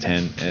that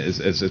tent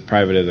as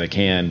private as I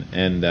can,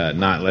 and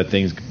not let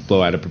things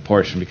blow out of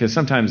proportion, because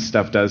sometimes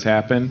stuff does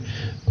happen,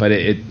 but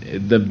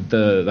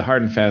the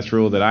hard and fast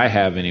rule that I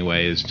have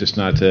anyway is just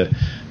not to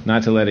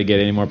let it get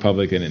any more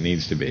public than it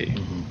needs to be.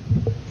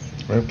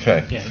 Mm-hmm.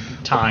 Okay. Yeah,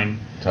 time.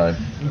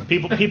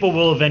 People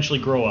will eventually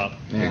grow up.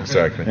 Yeah.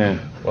 Exactly. Yeah.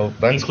 Well,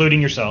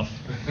 including yourself.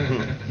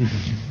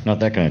 Not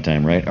that kind of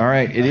time, right? All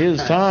right, it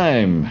is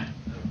time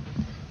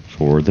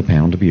for the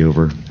pound to be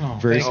over. Oh,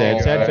 Very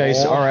sad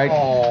face. All right.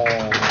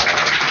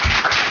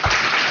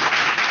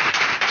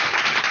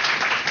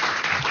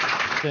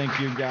 Thank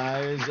you,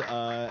 guys.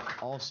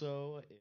 Also.